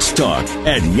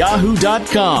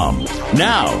lovingthatsportstalk@yahoo.com.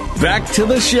 Now, back to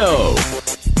the show.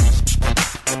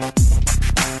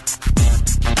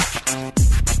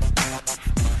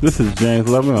 This is James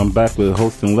Loving. I'm back with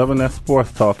hosting Loving That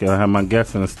Sports Talk, and I have my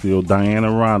guest in the studio,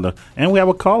 Diana Ronda. And we have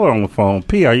a caller on the phone.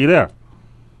 P, are you there?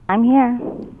 I'm here.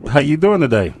 How you doing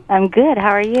today? I'm good.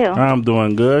 How are you? I'm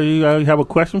doing good. You have a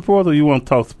question for us, or you want to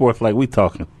talk sports like we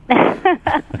talking?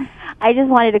 I just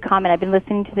wanted to comment. I've been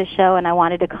listening to the show, and I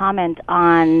wanted to comment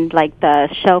on, like, the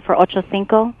show for Ocho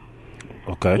Cinco.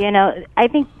 Okay. You know, I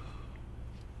think...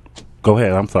 Go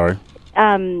ahead. I'm sorry.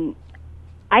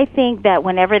 I think that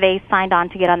whenever they signed on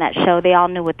to get on that show, they all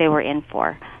knew what they were in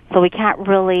for. So we can't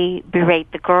really berate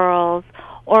the girls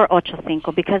or Ocho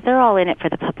Cinco because they're all in it for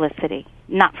the publicity,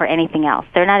 not for anything else.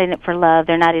 They're not in it for love.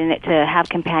 They're not in it to have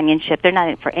companionship. They're not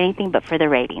in it for anything but for the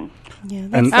ratings. Yeah,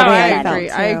 I agree.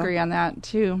 I agree on that,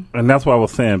 too. And that's why I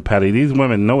was saying, Patty, these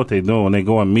women know what they're doing when they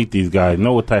go and meet these guys,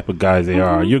 know what type of guys they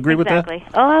are. You agree with that?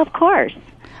 Oh, of course.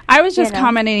 I was just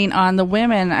commenting on the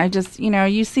women. I just,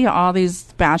 you see all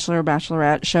these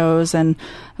bachelorette shows and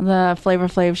the Flavor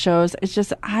Flav shows. It's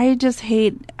just, I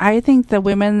think the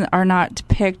women are not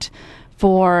picked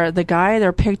for the guy.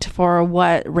 They're picked for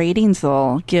what ratings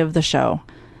they'll give the show.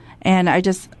 And I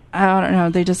don't know,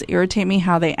 they just irritate me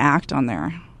how they act on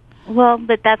there. Well,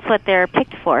 but that's what they're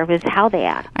picked for, is how they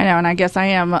act. I know, and I guess I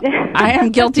am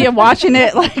guilty of watching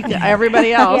it like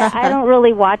everybody else. Yeah, I don't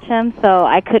really watch them, so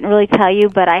I couldn't really tell you,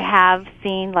 but I have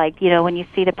seen, like, when you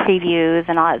see the previews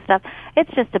and all that stuff,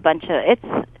 it's just a bunch of,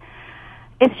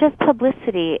 it's just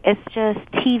publicity. It's just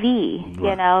TV,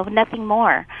 nothing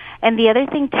more. And the other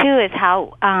thing, too, is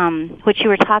how, what you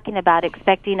were talking about,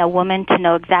 expecting a woman to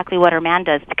know exactly what her man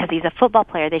does because he's a football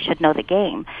player, they should know the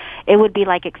game. It would be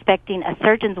like expecting a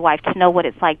surgeon's wife to know what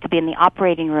it's like to be in the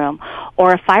operating room,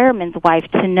 or a fireman's wife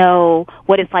to know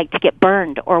what it's like to get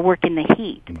burned or work in the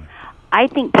heat. I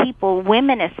think people,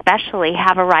 women especially,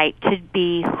 have a right to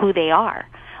be who they are,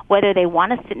 whether they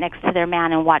want to sit next to their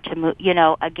man and watch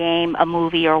a game, a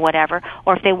movie, or whatever,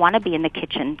 or if they want to be in the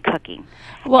kitchen cooking.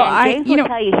 Well, and James will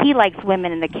tell you he likes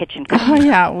women in the kitchen cooking. Oh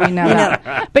yeah, we know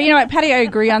that. But you know what, Patty, I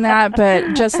agree on that.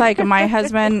 But just like my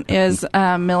husband is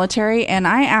military, and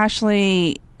I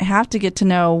actually have to get to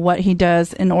know what he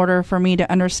does in order for me to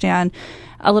understand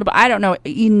a little bit. I don't know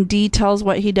in details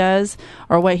what he does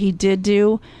or what he did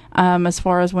do as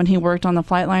far as when he worked on the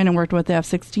flight line and worked with the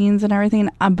F-16s and everything.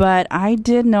 But I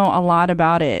did know a lot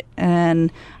about it,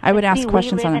 and I would ask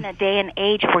questions on it. We live in a day and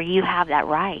age where you have that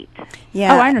right.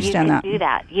 Yeah. Oh, I understand that. You can do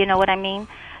that. You know what I mean?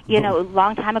 A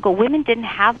long time ago, women didn't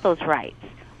have those rights.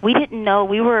 We didn't know.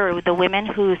 We were the women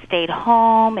who stayed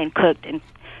home and cooked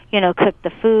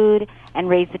the food and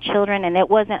raised the children, and it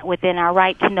wasn't within our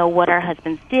right to know what our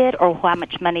husbands did or how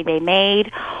much money they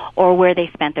made or where they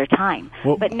spent their time.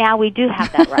 Well, but now we do have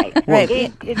that right.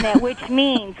 Right. Which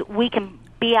means we can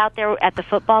be out there at the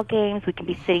football games, we can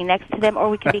be sitting next to them, or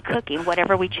we can be cooking,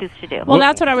 whatever we choose to do. Well,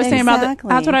 that's what I was saying about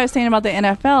that's what I was saying about the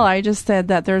NFL. I just said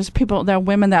that there's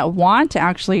women that want to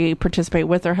actually participate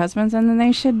with their husbands, and then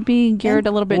they should be geared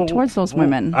a little bit towards those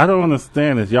women. I don't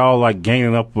understand this. Y'all like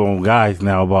gaining up on guys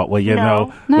now about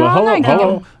No, hold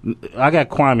on. I got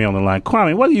Kwame on the line.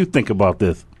 Kwame, what do you think about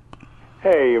this?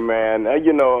 Hey, man, I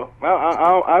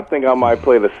think I might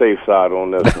play the safe side on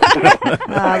this one.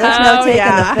 There's no taking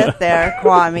the fifth there,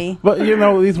 Kwame. But,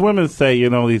 these women say,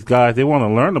 these guys, they want to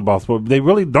learn about sport. They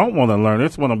really don't want to learn. They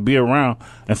just want to be around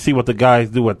and see what the guys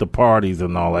do at the parties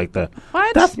and all like that.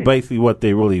 What? That's basically what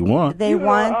they really want.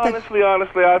 Honestly,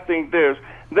 I think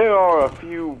there are a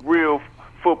few real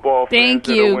football fans. Thank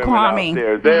you, that are Kwame.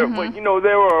 out there. But,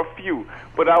 there are a few.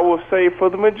 But I will say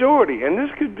for the majority, and this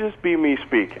could just be me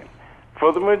speaking,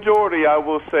 for the majority, I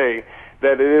will say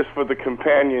that it is for the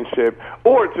companionship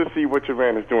or to see what your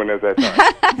man is doing at that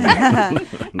time.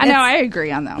 I know, I agree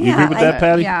on that one. You agree with that,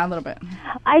 Patty? Yeah, a little bit.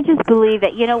 I just believe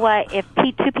that, if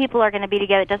two people are going to be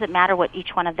together, it doesn't matter what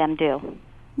each one of them do.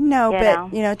 No,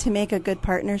 but to make a good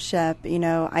partnership,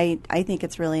 I think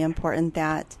it's really important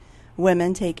that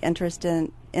women take interest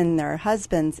in their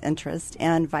husband's interest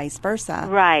and vice versa.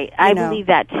 Right. I believe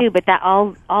that too, but that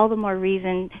all the more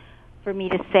reason for me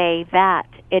to say that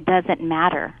it doesn't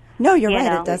matter. No, you're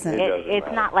right. It doesn't.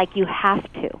 It's not like you have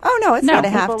to. Oh, no, it's not a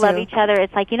have to. People love each other.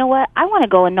 It's like, you know what? I want to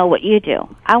go and know what you do.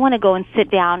 I want to go and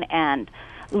sit down and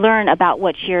learn about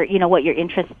what your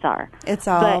interests are. It's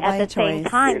all but by at the choice. same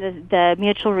time, the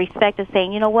mutual respect of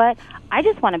saying, you know what? I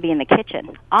just want to be in the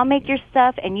kitchen. I'll make your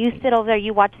stuff, and you sit over there,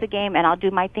 you watch the game, and I'll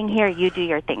do my thing here, you do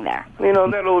your thing there.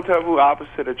 That old taboo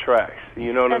opposite attracts.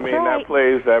 You know what I mean?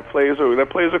 Right. That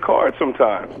plays a card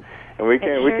sometimes. And we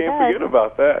can't forget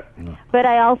about that. But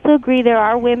I also agree there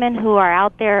are women who are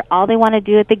out there, all they want to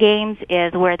do at the games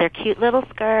is wear their cute little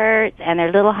skirts and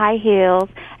their little high heels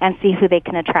and see who they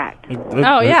can attract.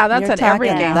 Oh, yeah, that's at every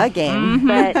game. The game. Mm-hmm.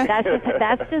 But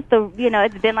that's just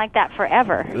it's been like that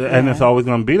forever. And it's always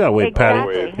going to be that way,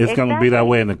 Exactly. Patty. It's going to be that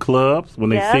way in the clubs.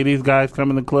 When they see these guys come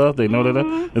in the club, they know that.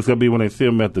 It's going to be when they see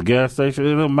them at the gas station.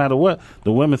 It doesn't matter what.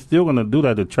 The women's still going to do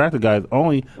that to attract the guys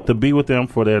only to be with them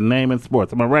for their name in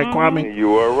sports. Am I right, Kwame?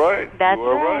 You are right. That's you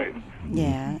are right.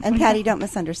 Yeah, and Patty, don't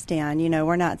misunderstand.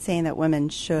 We're not saying that women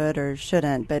should or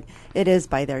shouldn't, but it is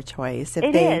by their choice.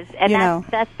 It is, and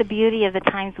that's the beauty of the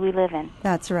times we live in.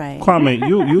 That's right. Kwame,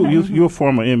 you're a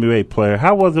former NBA player.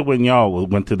 How was it when y'all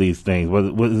went to these things? Was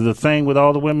it the same with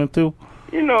all the women too?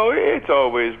 It's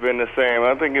always been the same.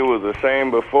 I think it was the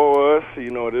same before us.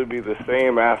 It'll be the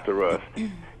same after us.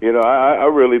 I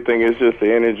really think it's just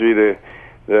the energy that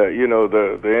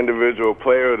the individual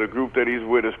player or the group that he's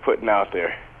with is putting out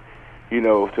there,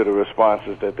 to the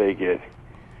responses that they get.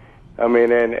 I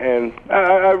mean, and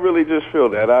I really just feel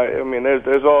that. I mean,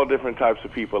 there's all different types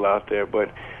of people out there,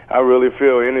 but I really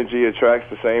feel energy attracts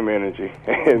the same energy,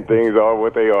 and things are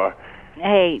what they are.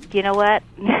 Hey, you know what?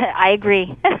 I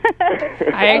agree.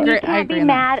 I agree. You can't be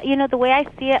mad. The way I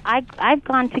see it, I've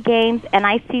gone to games, and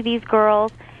I see these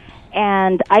girls,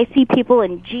 and I see people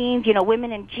in jeans,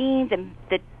 women in jeans and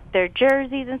their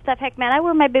jerseys and stuff. Heck, man, I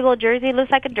wear my big old jersey. It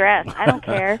looks like a dress. I don't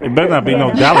care. It better not be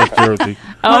no Dallas jersey.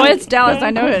 Oh, it's Dallas.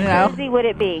 I know it now. Jersey would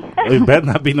it be? It better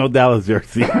not be no Dallas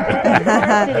jersey. Of course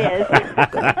it is.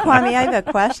 Kwame, I have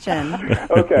a question.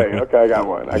 Okay, I got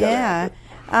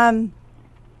one.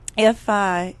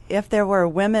 If there were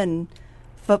women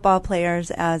football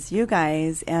players as you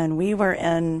guys, and we were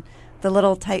in the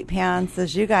little tight pants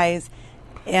as you guys,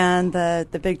 and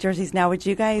the big jerseys. Now, would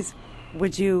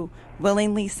you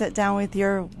willingly sit down with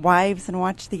your wives and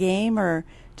watch the game, or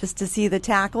just to see the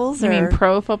tackles? You mean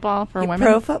pro football for women?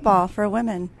 Pro football for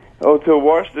women. Oh, to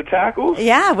watch the tackles?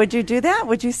 Yeah, would you do that?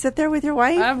 Would you sit there with your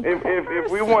wife? If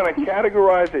we want to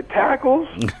categorize it tackles.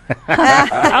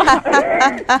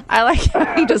 I like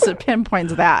how he just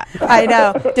pinpoints that. I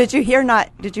know. Did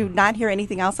you not hear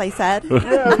anything else I said?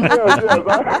 Yes.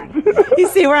 You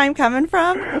see where I'm coming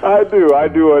from? I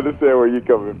do understand where you're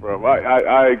coming from.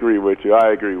 I agree with you.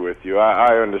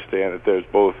 I understand that there's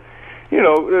both,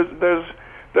 there's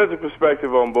a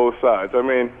perspective on both sides. I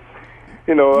mean,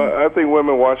 I think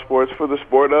women watch sports for the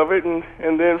sport of it and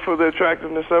then for the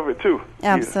attractiveness of it, too.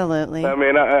 Absolutely. I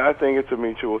mean, I think it's a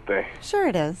mutual thing. Sure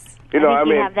it is. You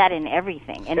have that in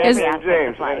everything, in every aspect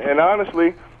James, of life. and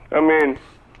honestly, I mean,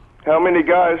 how many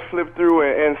guys flip through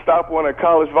and stop on a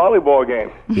college volleyball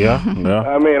game? Yeah.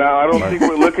 I mean, I don't think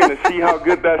we're looking to see how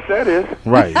good that set is.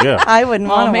 Right, yeah. I wouldn't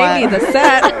want to maybe watch. the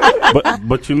set.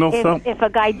 But you know something? If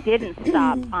a guy didn't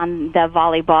stop on the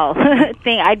volleyball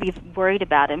thing, I'd be worried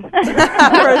about him.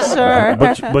 For sure.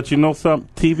 But you know something?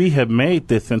 TV have made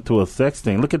this into a sex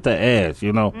thing. Look at the ads,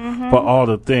 for all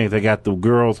the things. They got the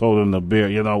girls holding the beer,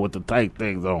 with the tight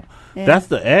things on. Yeah. That's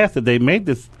the ads that they made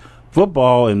this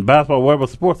football and basketball, whatever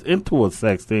sports, into a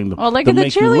sex thing. Well, look at the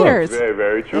cheerleaders. Very,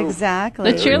 very true. Exactly.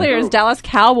 The cheerleaders, Dallas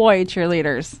Cowboy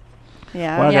cheerleaders.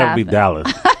 Yeah. Why gotta be Dallas?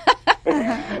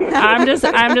 I'm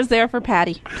just there for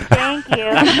Patty. Thank you.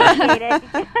 Appreciate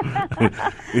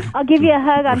it. I'll give you a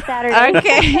hug on Saturday.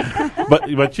 Okay. But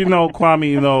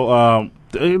Kwame,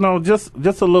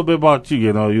 just a little bit about you.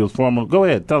 You was former. Go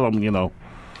ahead, tell them.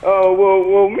 Oh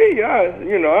well, me,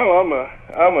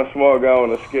 I'm a small guy on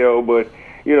the scale, but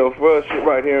for us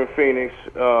right here in Phoenix,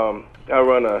 I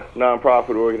run a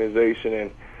nonprofit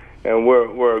organization, and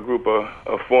we're a group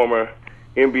of former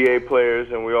NBA players,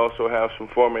 and we also have some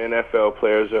former NFL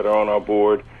players that are on our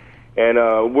board, and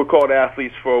we're called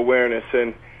Athletes for Awareness,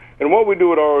 and what we do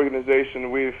with our organization,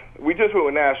 we just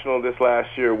went national this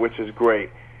last year, which is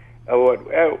great.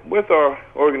 With our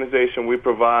organization, we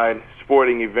provide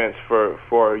sporting events for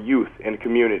our youth and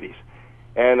communities,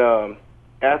 and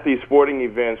at these sporting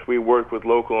events, we work with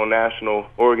local and national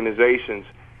organizations,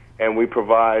 and we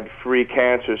provide free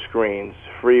cancer screens,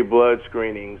 free blood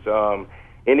screenings,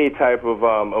 any type of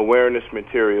awareness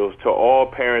materials to all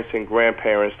parents and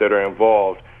grandparents that are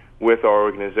involved with our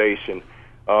organization.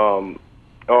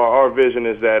 Our vision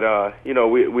is that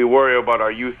we worry about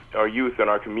our youth and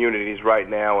our communities right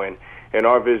now, and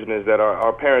our vision is that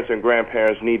our parents and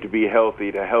grandparents need to be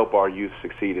healthy to help our youth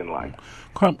succeed in life.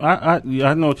 I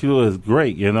know what you do is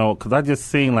great, because I just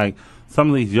seen like some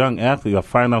of these young athletes are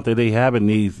finding out that they having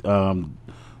these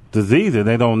diseases,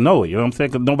 they don't know it. You know what I'm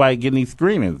saying? Because nobody getting these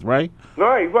screenings, right?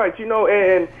 Right.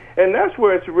 And that's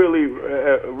where it's really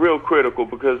real critical,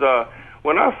 because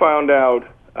when I found out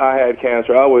I had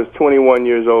cancer, I was 21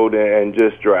 years old and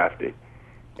just drafted,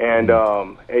 and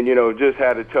just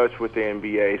had a touch with the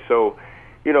NBA. So,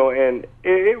 and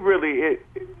it really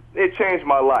changed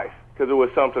my life, because it was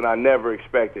something I never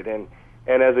expected. And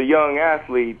as a young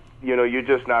athlete, you're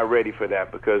just not ready for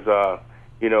that, because a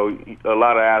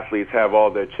lot of athletes have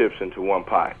all their chips into one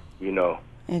pot.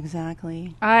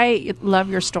 Exactly. I love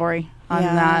your story on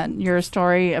that. Your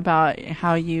story about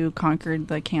how you conquered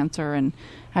the cancer and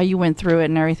how you went through it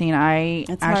and everything. I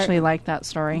actually like that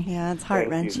story. Yeah, it's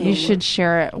heart-wrenching. You should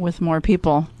share it with more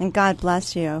people. And God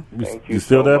bless you. Thank you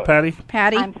still there, Patty?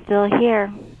 Patty? I'm still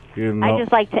here. I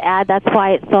just like to add, that's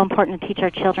why it's so important to teach our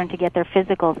children to get their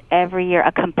physicals every year,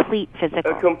 a complete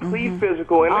physical. A complete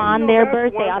physical. And on their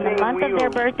birthday, on the month of their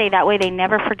birthday. That way they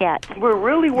never forget. We're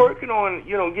really working on,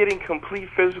 getting complete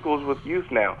physicals with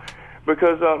youth now,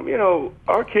 because,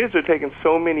 our kids are taking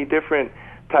so many different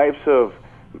types of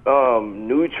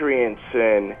nutrients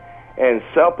and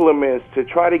supplements to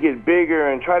try to get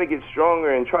bigger and try to get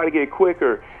stronger and try to get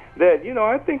quicker, that,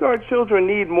 I think our children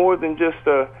need more than just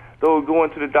they'll go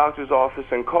into the doctor's office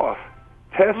and cough.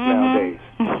 Test nowadays,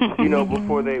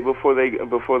 before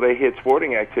they hit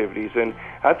sporting activities, and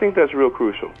I think that's real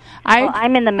crucial.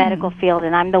 I'm in the medical field,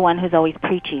 and I'm the one who's always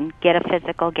preaching: get a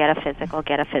physical, get a physical,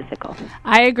 get a physical.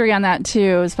 I agree on that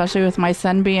too, especially with my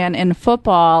son being in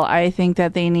football. I think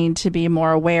that they need to be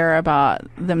more aware about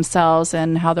themselves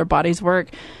and how their bodies work.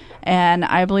 And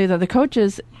I believe that the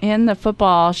coaches in the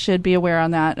football should be aware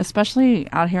on that, especially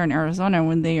out here in Arizona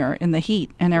when they are in the heat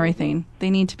and everything.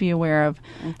 They need to be aware of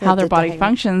how their body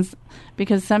functions,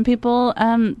 because some people,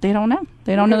 they don't know.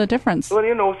 They don't know the difference. Well,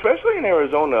 especially in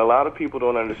Arizona, a lot of people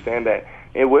don't understand that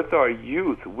And with our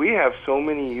youth, we have so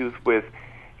many youth with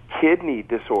kidney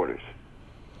disorders.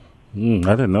 I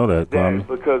didn't know that.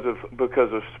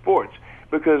 Because of sports.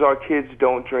 Because our kids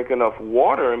don't drink enough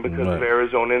water, and because of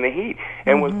Arizona and the heat.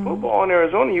 And with football in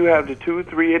Arizona, you have the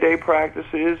 2-3 a day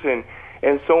practices and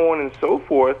so on and so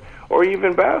forth, or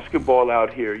even basketball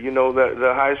out here. You know,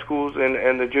 the high schools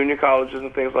and the junior colleges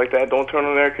and things like that don't turn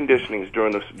on air conditionings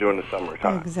during the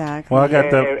summertime. Exactly. Well, I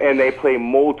got that. And they play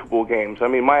multiple games. I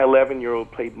mean, my 11-year-old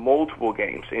played multiple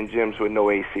games in gyms with no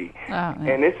AC.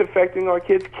 And it's affecting our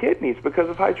kids' kidneys because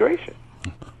of hydration.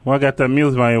 Well, I got that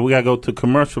music right here. We got to go to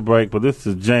commercial break, but this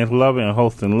is James Loving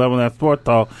hosting Loving That Sport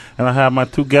Talk, and I have my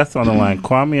two guests on the line,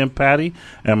 Kwame and Patty,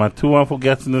 and my two wonderful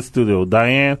guests in the studio,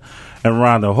 Diane and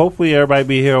Rhonda. Hopefully everybody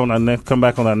be here on our next, come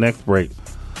back on our next break.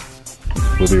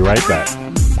 We'll be right back.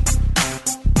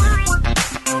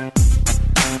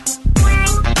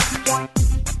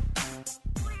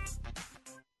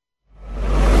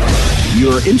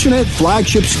 Your internet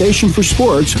flagship station for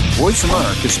sports, Voice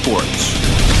America Sports.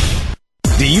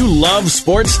 Do you love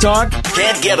sports talk?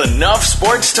 Can't get enough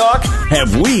sports talk?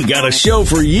 Have we got a show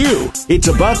for you? It's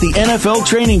about the NFL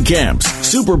training camps,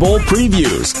 Super Bowl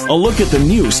previews, a look at the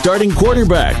new starting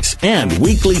quarterbacks, and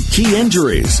weekly key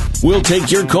injuries. We'll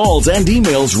take your calls and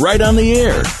emails right on the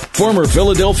air. Former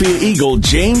Philadelphia Eagle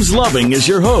James Loving is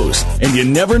your host, and you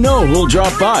never know who'll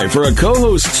drop by for a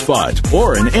co-host spot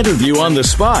or an interview on the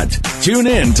spot. Tune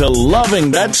in to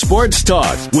Loving That Sports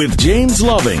Talk with James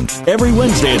Loving every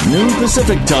Wednesday at noon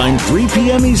Pacific Time, 3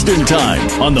 p.m. Eastern Time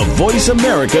on the Voice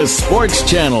America Sports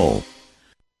Channel.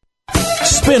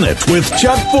 Spin It with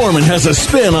Chuck Foreman has a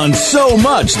spin on so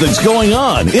much that's going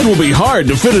on. It will be hard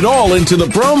to fit it all into the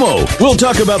promo. We'll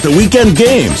talk about the weekend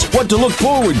games, what to look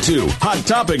forward to, hot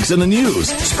topics in the news,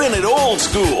 Spin It Old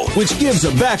School, which gives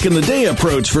a back-in-the-day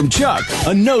approach from Chuck,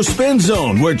 a no-spin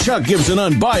zone where Chuck gives an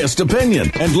unbiased opinion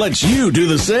and lets you do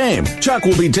the same. Chuck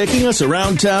will be taking us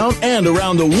around town and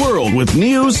around the world with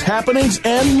news, happenings,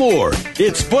 and more.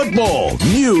 It's football,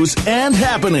 news, and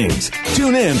happenings.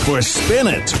 Tune in for Spin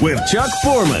It with Chuck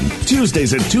Foreman,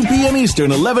 Tuesdays at 2 p.m.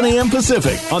 Eastern, 11 a.m.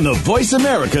 Pacific on the Voice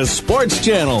America Sports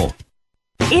Channel.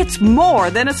 It's more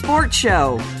than a sports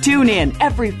show. Tune in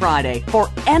every Friday for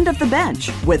End of the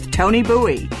Bench with Tony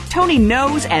Bowie. Tony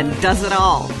knows and does it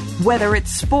all. Whether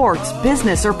it's sports,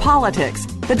 business, or politics,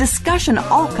 the discussion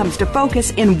all comes to focus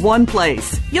in one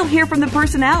place. You'll hear from the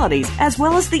personalities as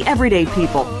well as the everyday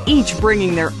people, each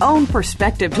bringing their own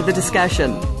perspective to the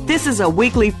discussion. This is a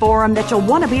weekly forum that you'll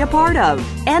want to be a part of.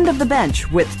 End of the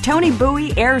Bench with Tony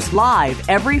Bowie airs live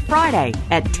every Friday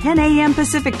at 10 a.m.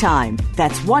 Pacific Time.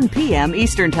 That's 1 p.m.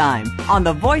 Eastern Time on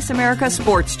the Voice America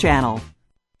Sports Channel.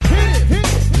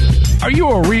 Are you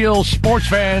a real sports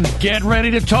fan? Get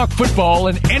ready to talk football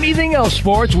and anything else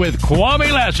sports with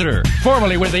Kwame Lassiter,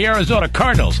 formerly with the Arizona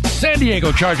Cardinals, San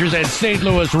Diego Chargers, and St.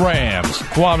 Louis Rams.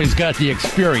 Kwame's got the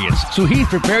experience, so he's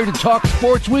prepared to talk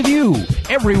sports with you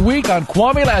every week on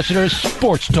Kwame Lassiter's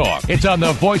Sports Talk. It's on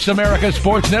the Voice America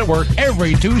Sports Network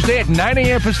every Tuesday at 9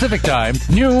 a.m. Pacific Time,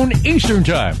 noon Eastern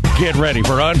Time. Get ready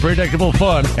for unpredictable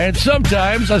fun and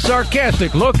sometimes a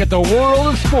sarcastic look at the world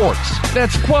of sports.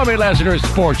 That's Kwame Lassiter's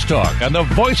Sports Talk on the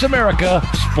Voice America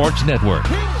Sports Network.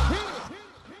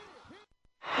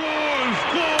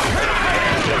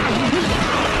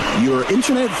 Your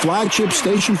internet flagship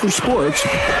station for sports,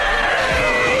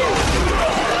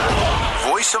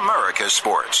 Voice America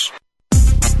Sports.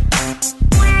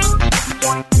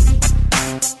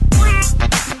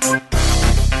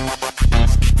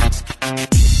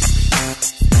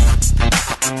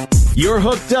 You're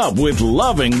hooked up with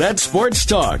Loving That Sports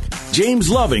Talk. James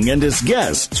Loving and his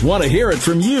guests want to hear it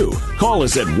from you. Call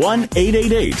us at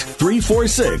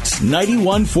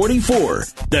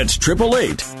 1-888-346-9144. That's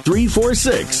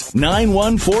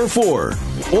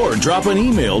 888-346-9144. Or drop an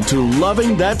email to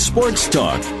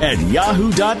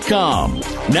lovingthatsportstalk@yahoo.com.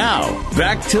 Now,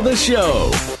 back to the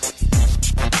show.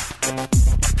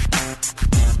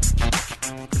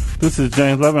 This is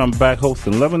James Loving. I'm back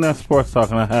hosting Loving That Sports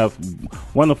Talk, and I have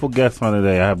wonderful guests on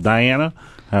today. I have Diana,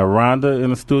 I have Rhonda in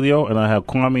the studio, and I have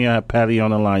Kwame, I have Patty on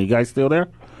the line. You guys still there?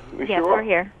 Yes, we're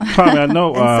here. Kwame, I know.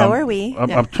 And so are we.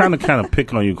 I'm trying to kind of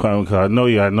pick on you, Kwame, because I know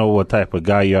you. I know what type of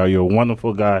guy you are. You're a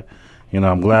wonderful guy. You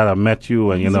know, I'm glad I met you,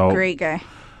 and He's a great guy.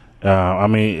 I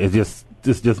mean, it's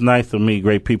just nice to meet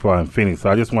great people out in Phoenix.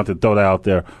 So I just want to throw that out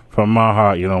there from my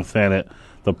heart. You know what I'm saying?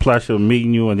 The pleasure of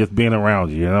meeting you and just being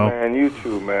around you, you know? Man, you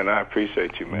too, man. I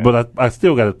appreciate you, man. But I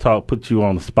still got to put you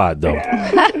on the spot, though.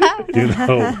 You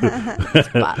know?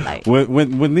 Spotlight.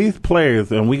 when these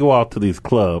players, and we go out to these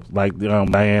clubs, like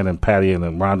Diane and Patty and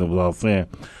Rhonda was all saying,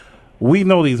 we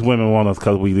know these women want us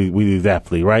because we these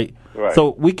athletes, right? Right.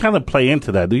 So we kind of play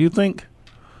into that. Do you think?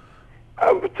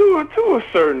 To a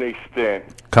certain extent.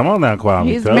 Come on now, Kwame.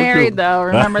 He's married, though.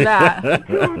 Remember that.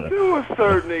 To a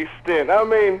certain extent. I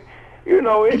mean, you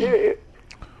know,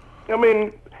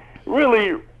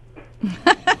 really,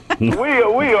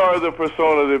 we are the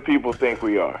persona that people think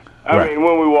we are. I mean,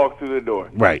 when we walk through the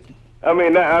door. Right. I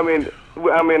mean,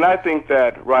 I think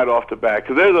that right off the bat,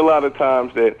 because there's a lot of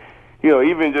times that, you know,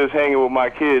 even just hanging with my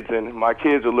kids, and my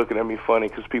kids are looking at me funny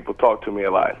because people talk to me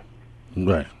a lot.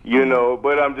 Right. You know,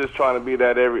 but I'm just trying to be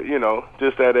that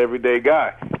that everyday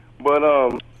guy. But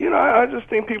you know, I just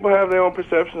think people have their own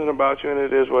perceptions about you, and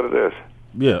it is what it is.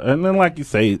 Yeah, and then like you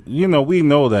say, you know, we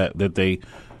know that they,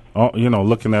 you know,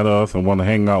 looking at us and want to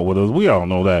hang out with us. We all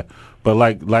know that. But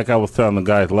like I was telling the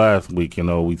guys last week, you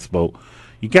know, we spoke.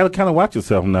 You got to kind of watch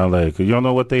yourself now, because you don't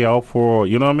know what they out for.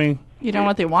 You know what I mean? You don't know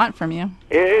what they want from you.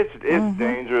 It's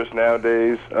dangerous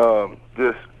nowadays.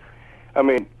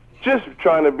 Just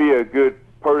trying to be a good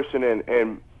person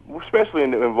and especially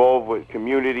involved with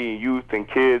community, youth, and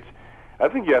kids. I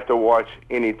think you have to watch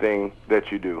anything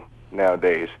that you do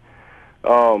nowadays,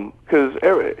 because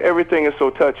everything is so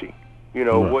touchy. You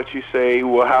know, what you say,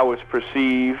 how it's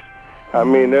perceived. I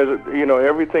mean,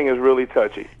 everything is really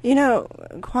touchy. You know,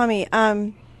 Kwame,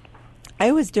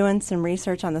 I was doing some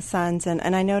research on the Suns,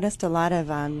 and I noticed a lot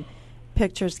of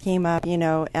pictures came up, you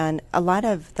know, and a lot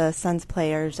of the Suns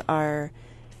players are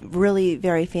really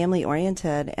very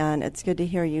family-oriented, and it's good to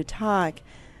hear you talk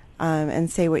and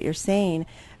say what you're saying.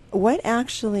 What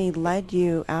actually led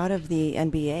you out of the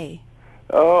NBA?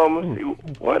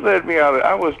 What led me out?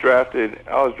 I was drafted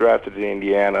in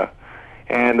Indiana,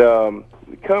 and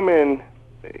come in,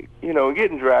 you know,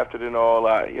 getting drafted and all.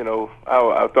 I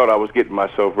thought I was getting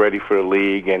myself ready for the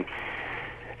league and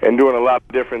doing a lot of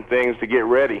different things to get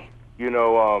ready.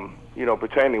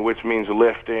 Pertaining, which means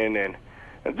lifting and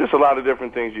just a lot of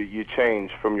different things you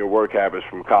change from your work habits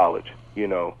from college. You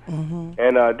know,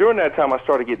 and during that time I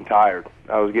started getting tired.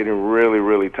 I was getting really,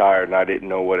 really tired, and I didn't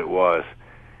know what it was.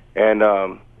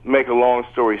 And make a long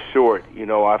story short, you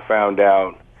know, I found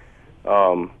out,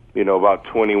 about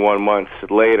 21 months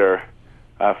later,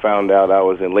 I found out I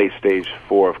was in late stage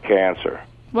 4 of cancer.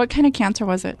 What kind of cancer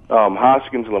was it?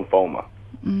 Hodgkin's lymphoma.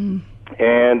 Mm.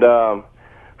 And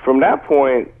from that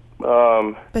point...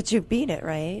 but you beat it,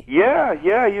 right? Yeah,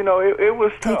 you know, it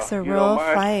was tough. It takes a real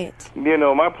fight. You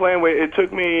know, my playing weight, it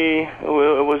took me,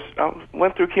 I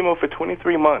went through chemo for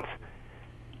 23 months.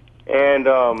 And,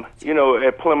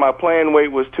 my playing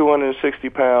weight was 260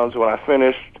 pounds. When I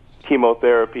finished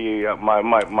chemotherapy,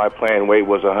 my playing weight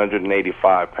was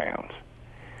 185 pounds.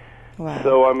 Wow.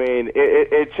 So, I mean,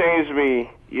 it changed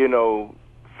me, you know,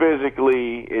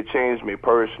 physically. It changed me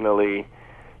personally.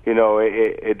 You know,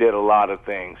 it did a lot of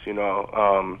things, you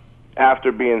know.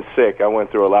 After being sick, I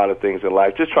went through a lot of things in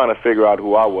life, just trying to figure out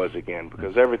who I was again,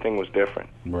 because everything was different.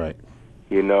 Right.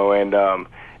 You know, and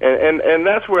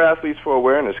that's where Athletes for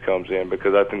Awareness comes in,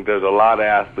 because I think there's a lot of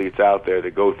athletes out there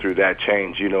that go through that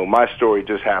change. You know, my story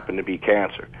just happened to be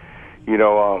cancer. You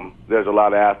know, there's a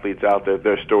lot of athletes out there,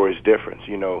 their story's different.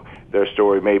 You know, their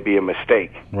story may be a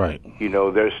mistake. Right. You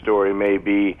know, their story may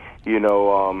be,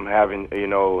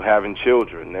 having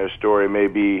children. Their story may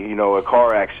be, a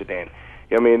car accident.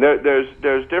 I mean, there's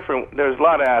a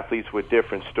lot of athletes with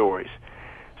different stories.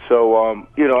 So,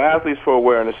 Athletes for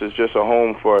Awareness is just a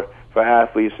home for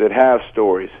athletes that have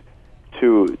stories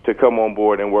to come on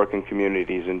board and work in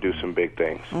communities and do some big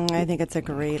things. I think it's a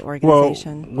great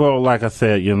organization. Well, like I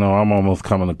said, I'm almost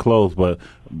coming to close, but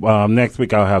next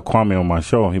week I'll have Kwame on my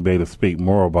show, and he'll be able to speak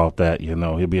more about that.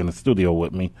 He'll be in the studio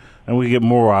with me, and we get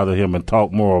more out of him and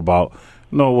talk more about,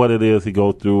 what it is he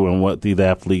goes through and what these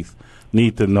athletes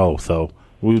need to know. So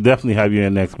we'll definitely have you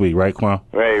in next week, right, Kwame?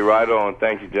 Hey, right on.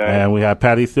 Thank you, James. And we have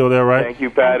Patty still there, right? Thank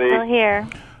you, Patty. I'm still here.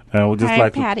 And we'd just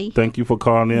like to thank you for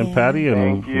calling in, Patty.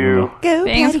 And, thank you. Go,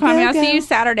 Thanks, Patty, Kwame. go, I'll go. see you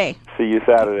Saturday. See you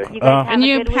Saturday. You guys have and a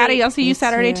you, good Patty, week. I'll see you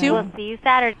Saturday, too? We'll see you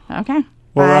Saturday. Okay.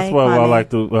 Well, Bye, that's what I Kwame. like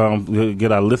to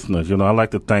get our listeners. I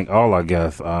like to thank all our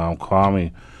guests,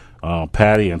 Kwame,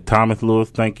 Patty, and Thomas Lewis.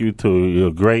 Thank you to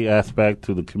your great aspect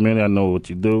to the community. I know what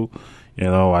you do.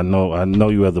 I know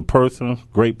you as a person,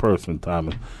 great person,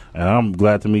 Thomas. And I'm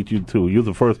glad to meet you, too. You're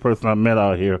the first person I met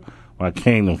out here when I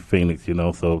came to Phoenix,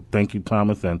 So thank you,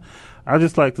 Thomas. And I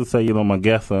just like to say, my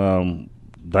guest,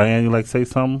 Diane, you like to say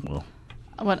something?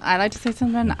 What I like to say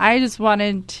something. I just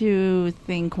wanted to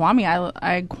thank Kwame.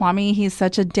 Kwame, he's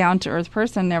such a down to earth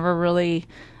person.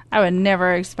 I would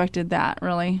never expected that.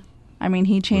 Really, I mean,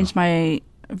 he changed my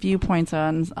viewpoints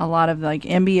on a lot of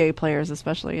NBA players,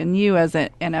 especially, and you as an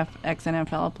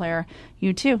ex-NFL player,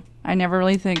 you too. I never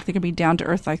really think they could be down to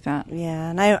earth like that. Yeah,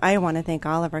 and I want to thank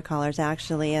all of our callers,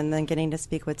 actually, and then getting to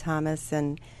speak with Thomas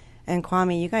and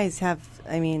Kwame. You guys have,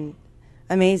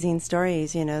 amazing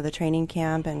stories, the training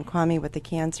camp and Kwame with the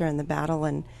cancer and the battle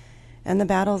and the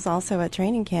battles also at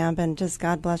training camp, and just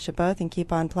God bless you both and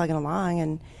keep on plugging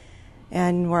along,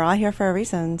 and we're all here for a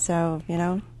reason, so,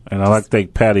 And I like to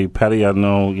thank Patty. Patty, I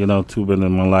know, too, been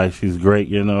in my life. She's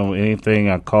great, anything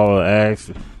I call her,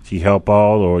 ask, she help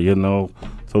all, or,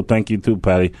 so thank you, too,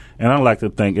 Patty. And I'd like to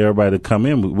thank everybody that come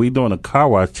in. We're doing a car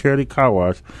wash, charity car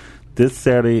wash, this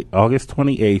Saturday, August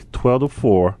 28th, 12 to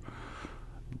 4.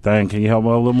 Diane, can you help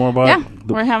me a little more about it? Yeah,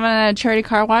 we're having a charity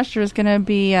car wash. There's going to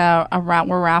be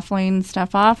we're raffling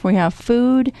stuff off. We have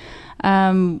food.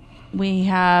 We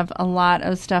have a lot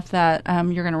of stuff that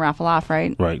you're going to raffle off,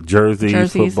 right? Right,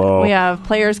 jerseys, football. We have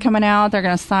players coming out. They're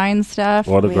going to sign stuff.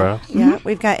 Autographs.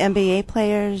 We've got NBA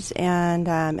players and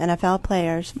NFL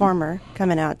players, former,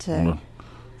 coming out to...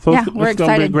 So we're it's going to be a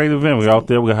excited. great event. We're out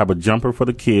there. We're going to have a jumper for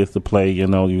the kids to play. You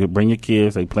bring your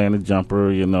kids. They play in the jumper,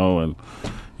 and...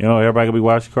 everybody will be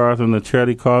washing cars and the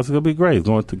charity cars. It'll be great.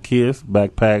 Going to kids,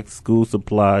 backpacks, school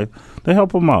supplies. They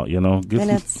help them out,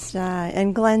 It's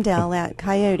in Glendale at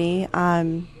Coyote.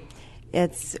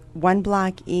 It's 1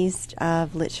 block east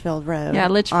of Litchfield Road. Yeah,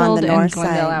 Litchfield on the north and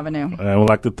Glendale side. Avenue. And I would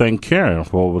like to thank Karen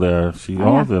for over there. She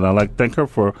owns it. And I'd like to thank her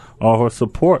for all her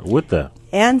support with that.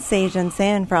 And Sage and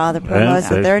Sand for all the promos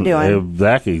that they're doing.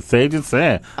 Exactly. Sage and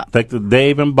Sand. Thank to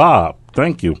Dave and Bob.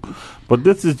 Thank you. But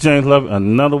this is James Love,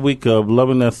 another week of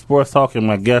Loving That Sports Talk, and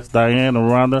my guest, Diane and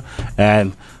Rhonda.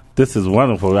 And this is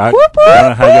wonderful. I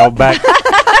have y'all back.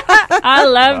 I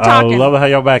love talking. I love how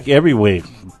y'all back every week.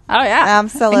 Oh, yeah.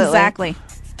 Absolutely. Exactly.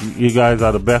 You guys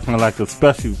are the best, and I'd like to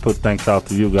especially put thanks out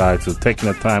to you guys for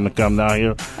taking the time to come down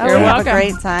here. Oh, we have a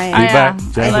great time. Be back.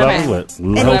 James Loving with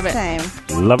Anytime.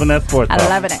 Loving That Sports Talk. I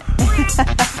love it.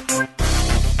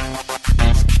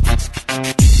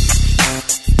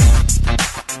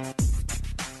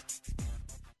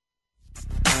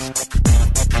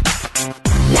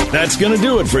 That's going to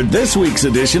do it for this week's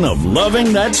edition of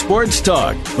Loving That Sports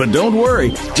Talk. But don't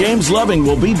worry, James Loving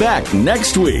will be back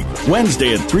next week,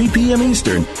 Wednesday at 3 p.m.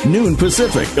 Eastern, noon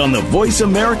Pacific, on the Voice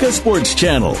America Sports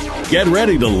Channel. Get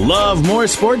ready to love more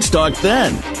sports talk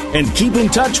then. And keep in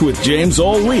touch with James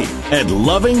all week at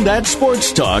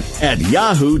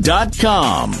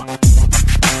lovingthatsportstalk@yahoo.com.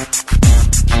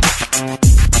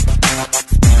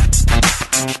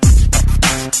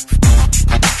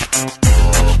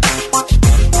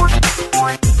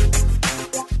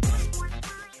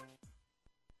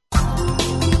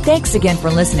 Thanks again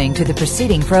for listening to the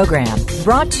preceding program,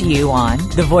 brought to you on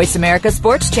the Voice America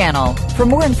Sports Channel. For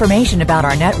more information about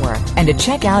our network and to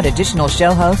check out additional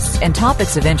show hosts and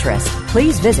topics of interest,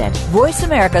 please visit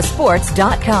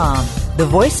voiceamericasports.com. The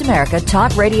Voice America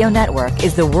Talk Radio Network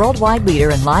is the worldwide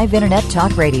leader in live Internet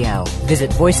talk radio. Visit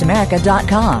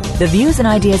voiceamerica.com. The views and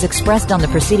ideas expressed on the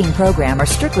preceding program are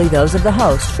strictly those of the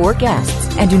host or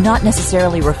guests and do not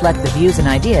necessarily reflect the views and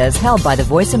ideas held by the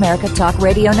Voice America Talk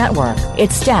Radio Network,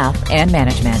 its staff, and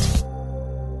management.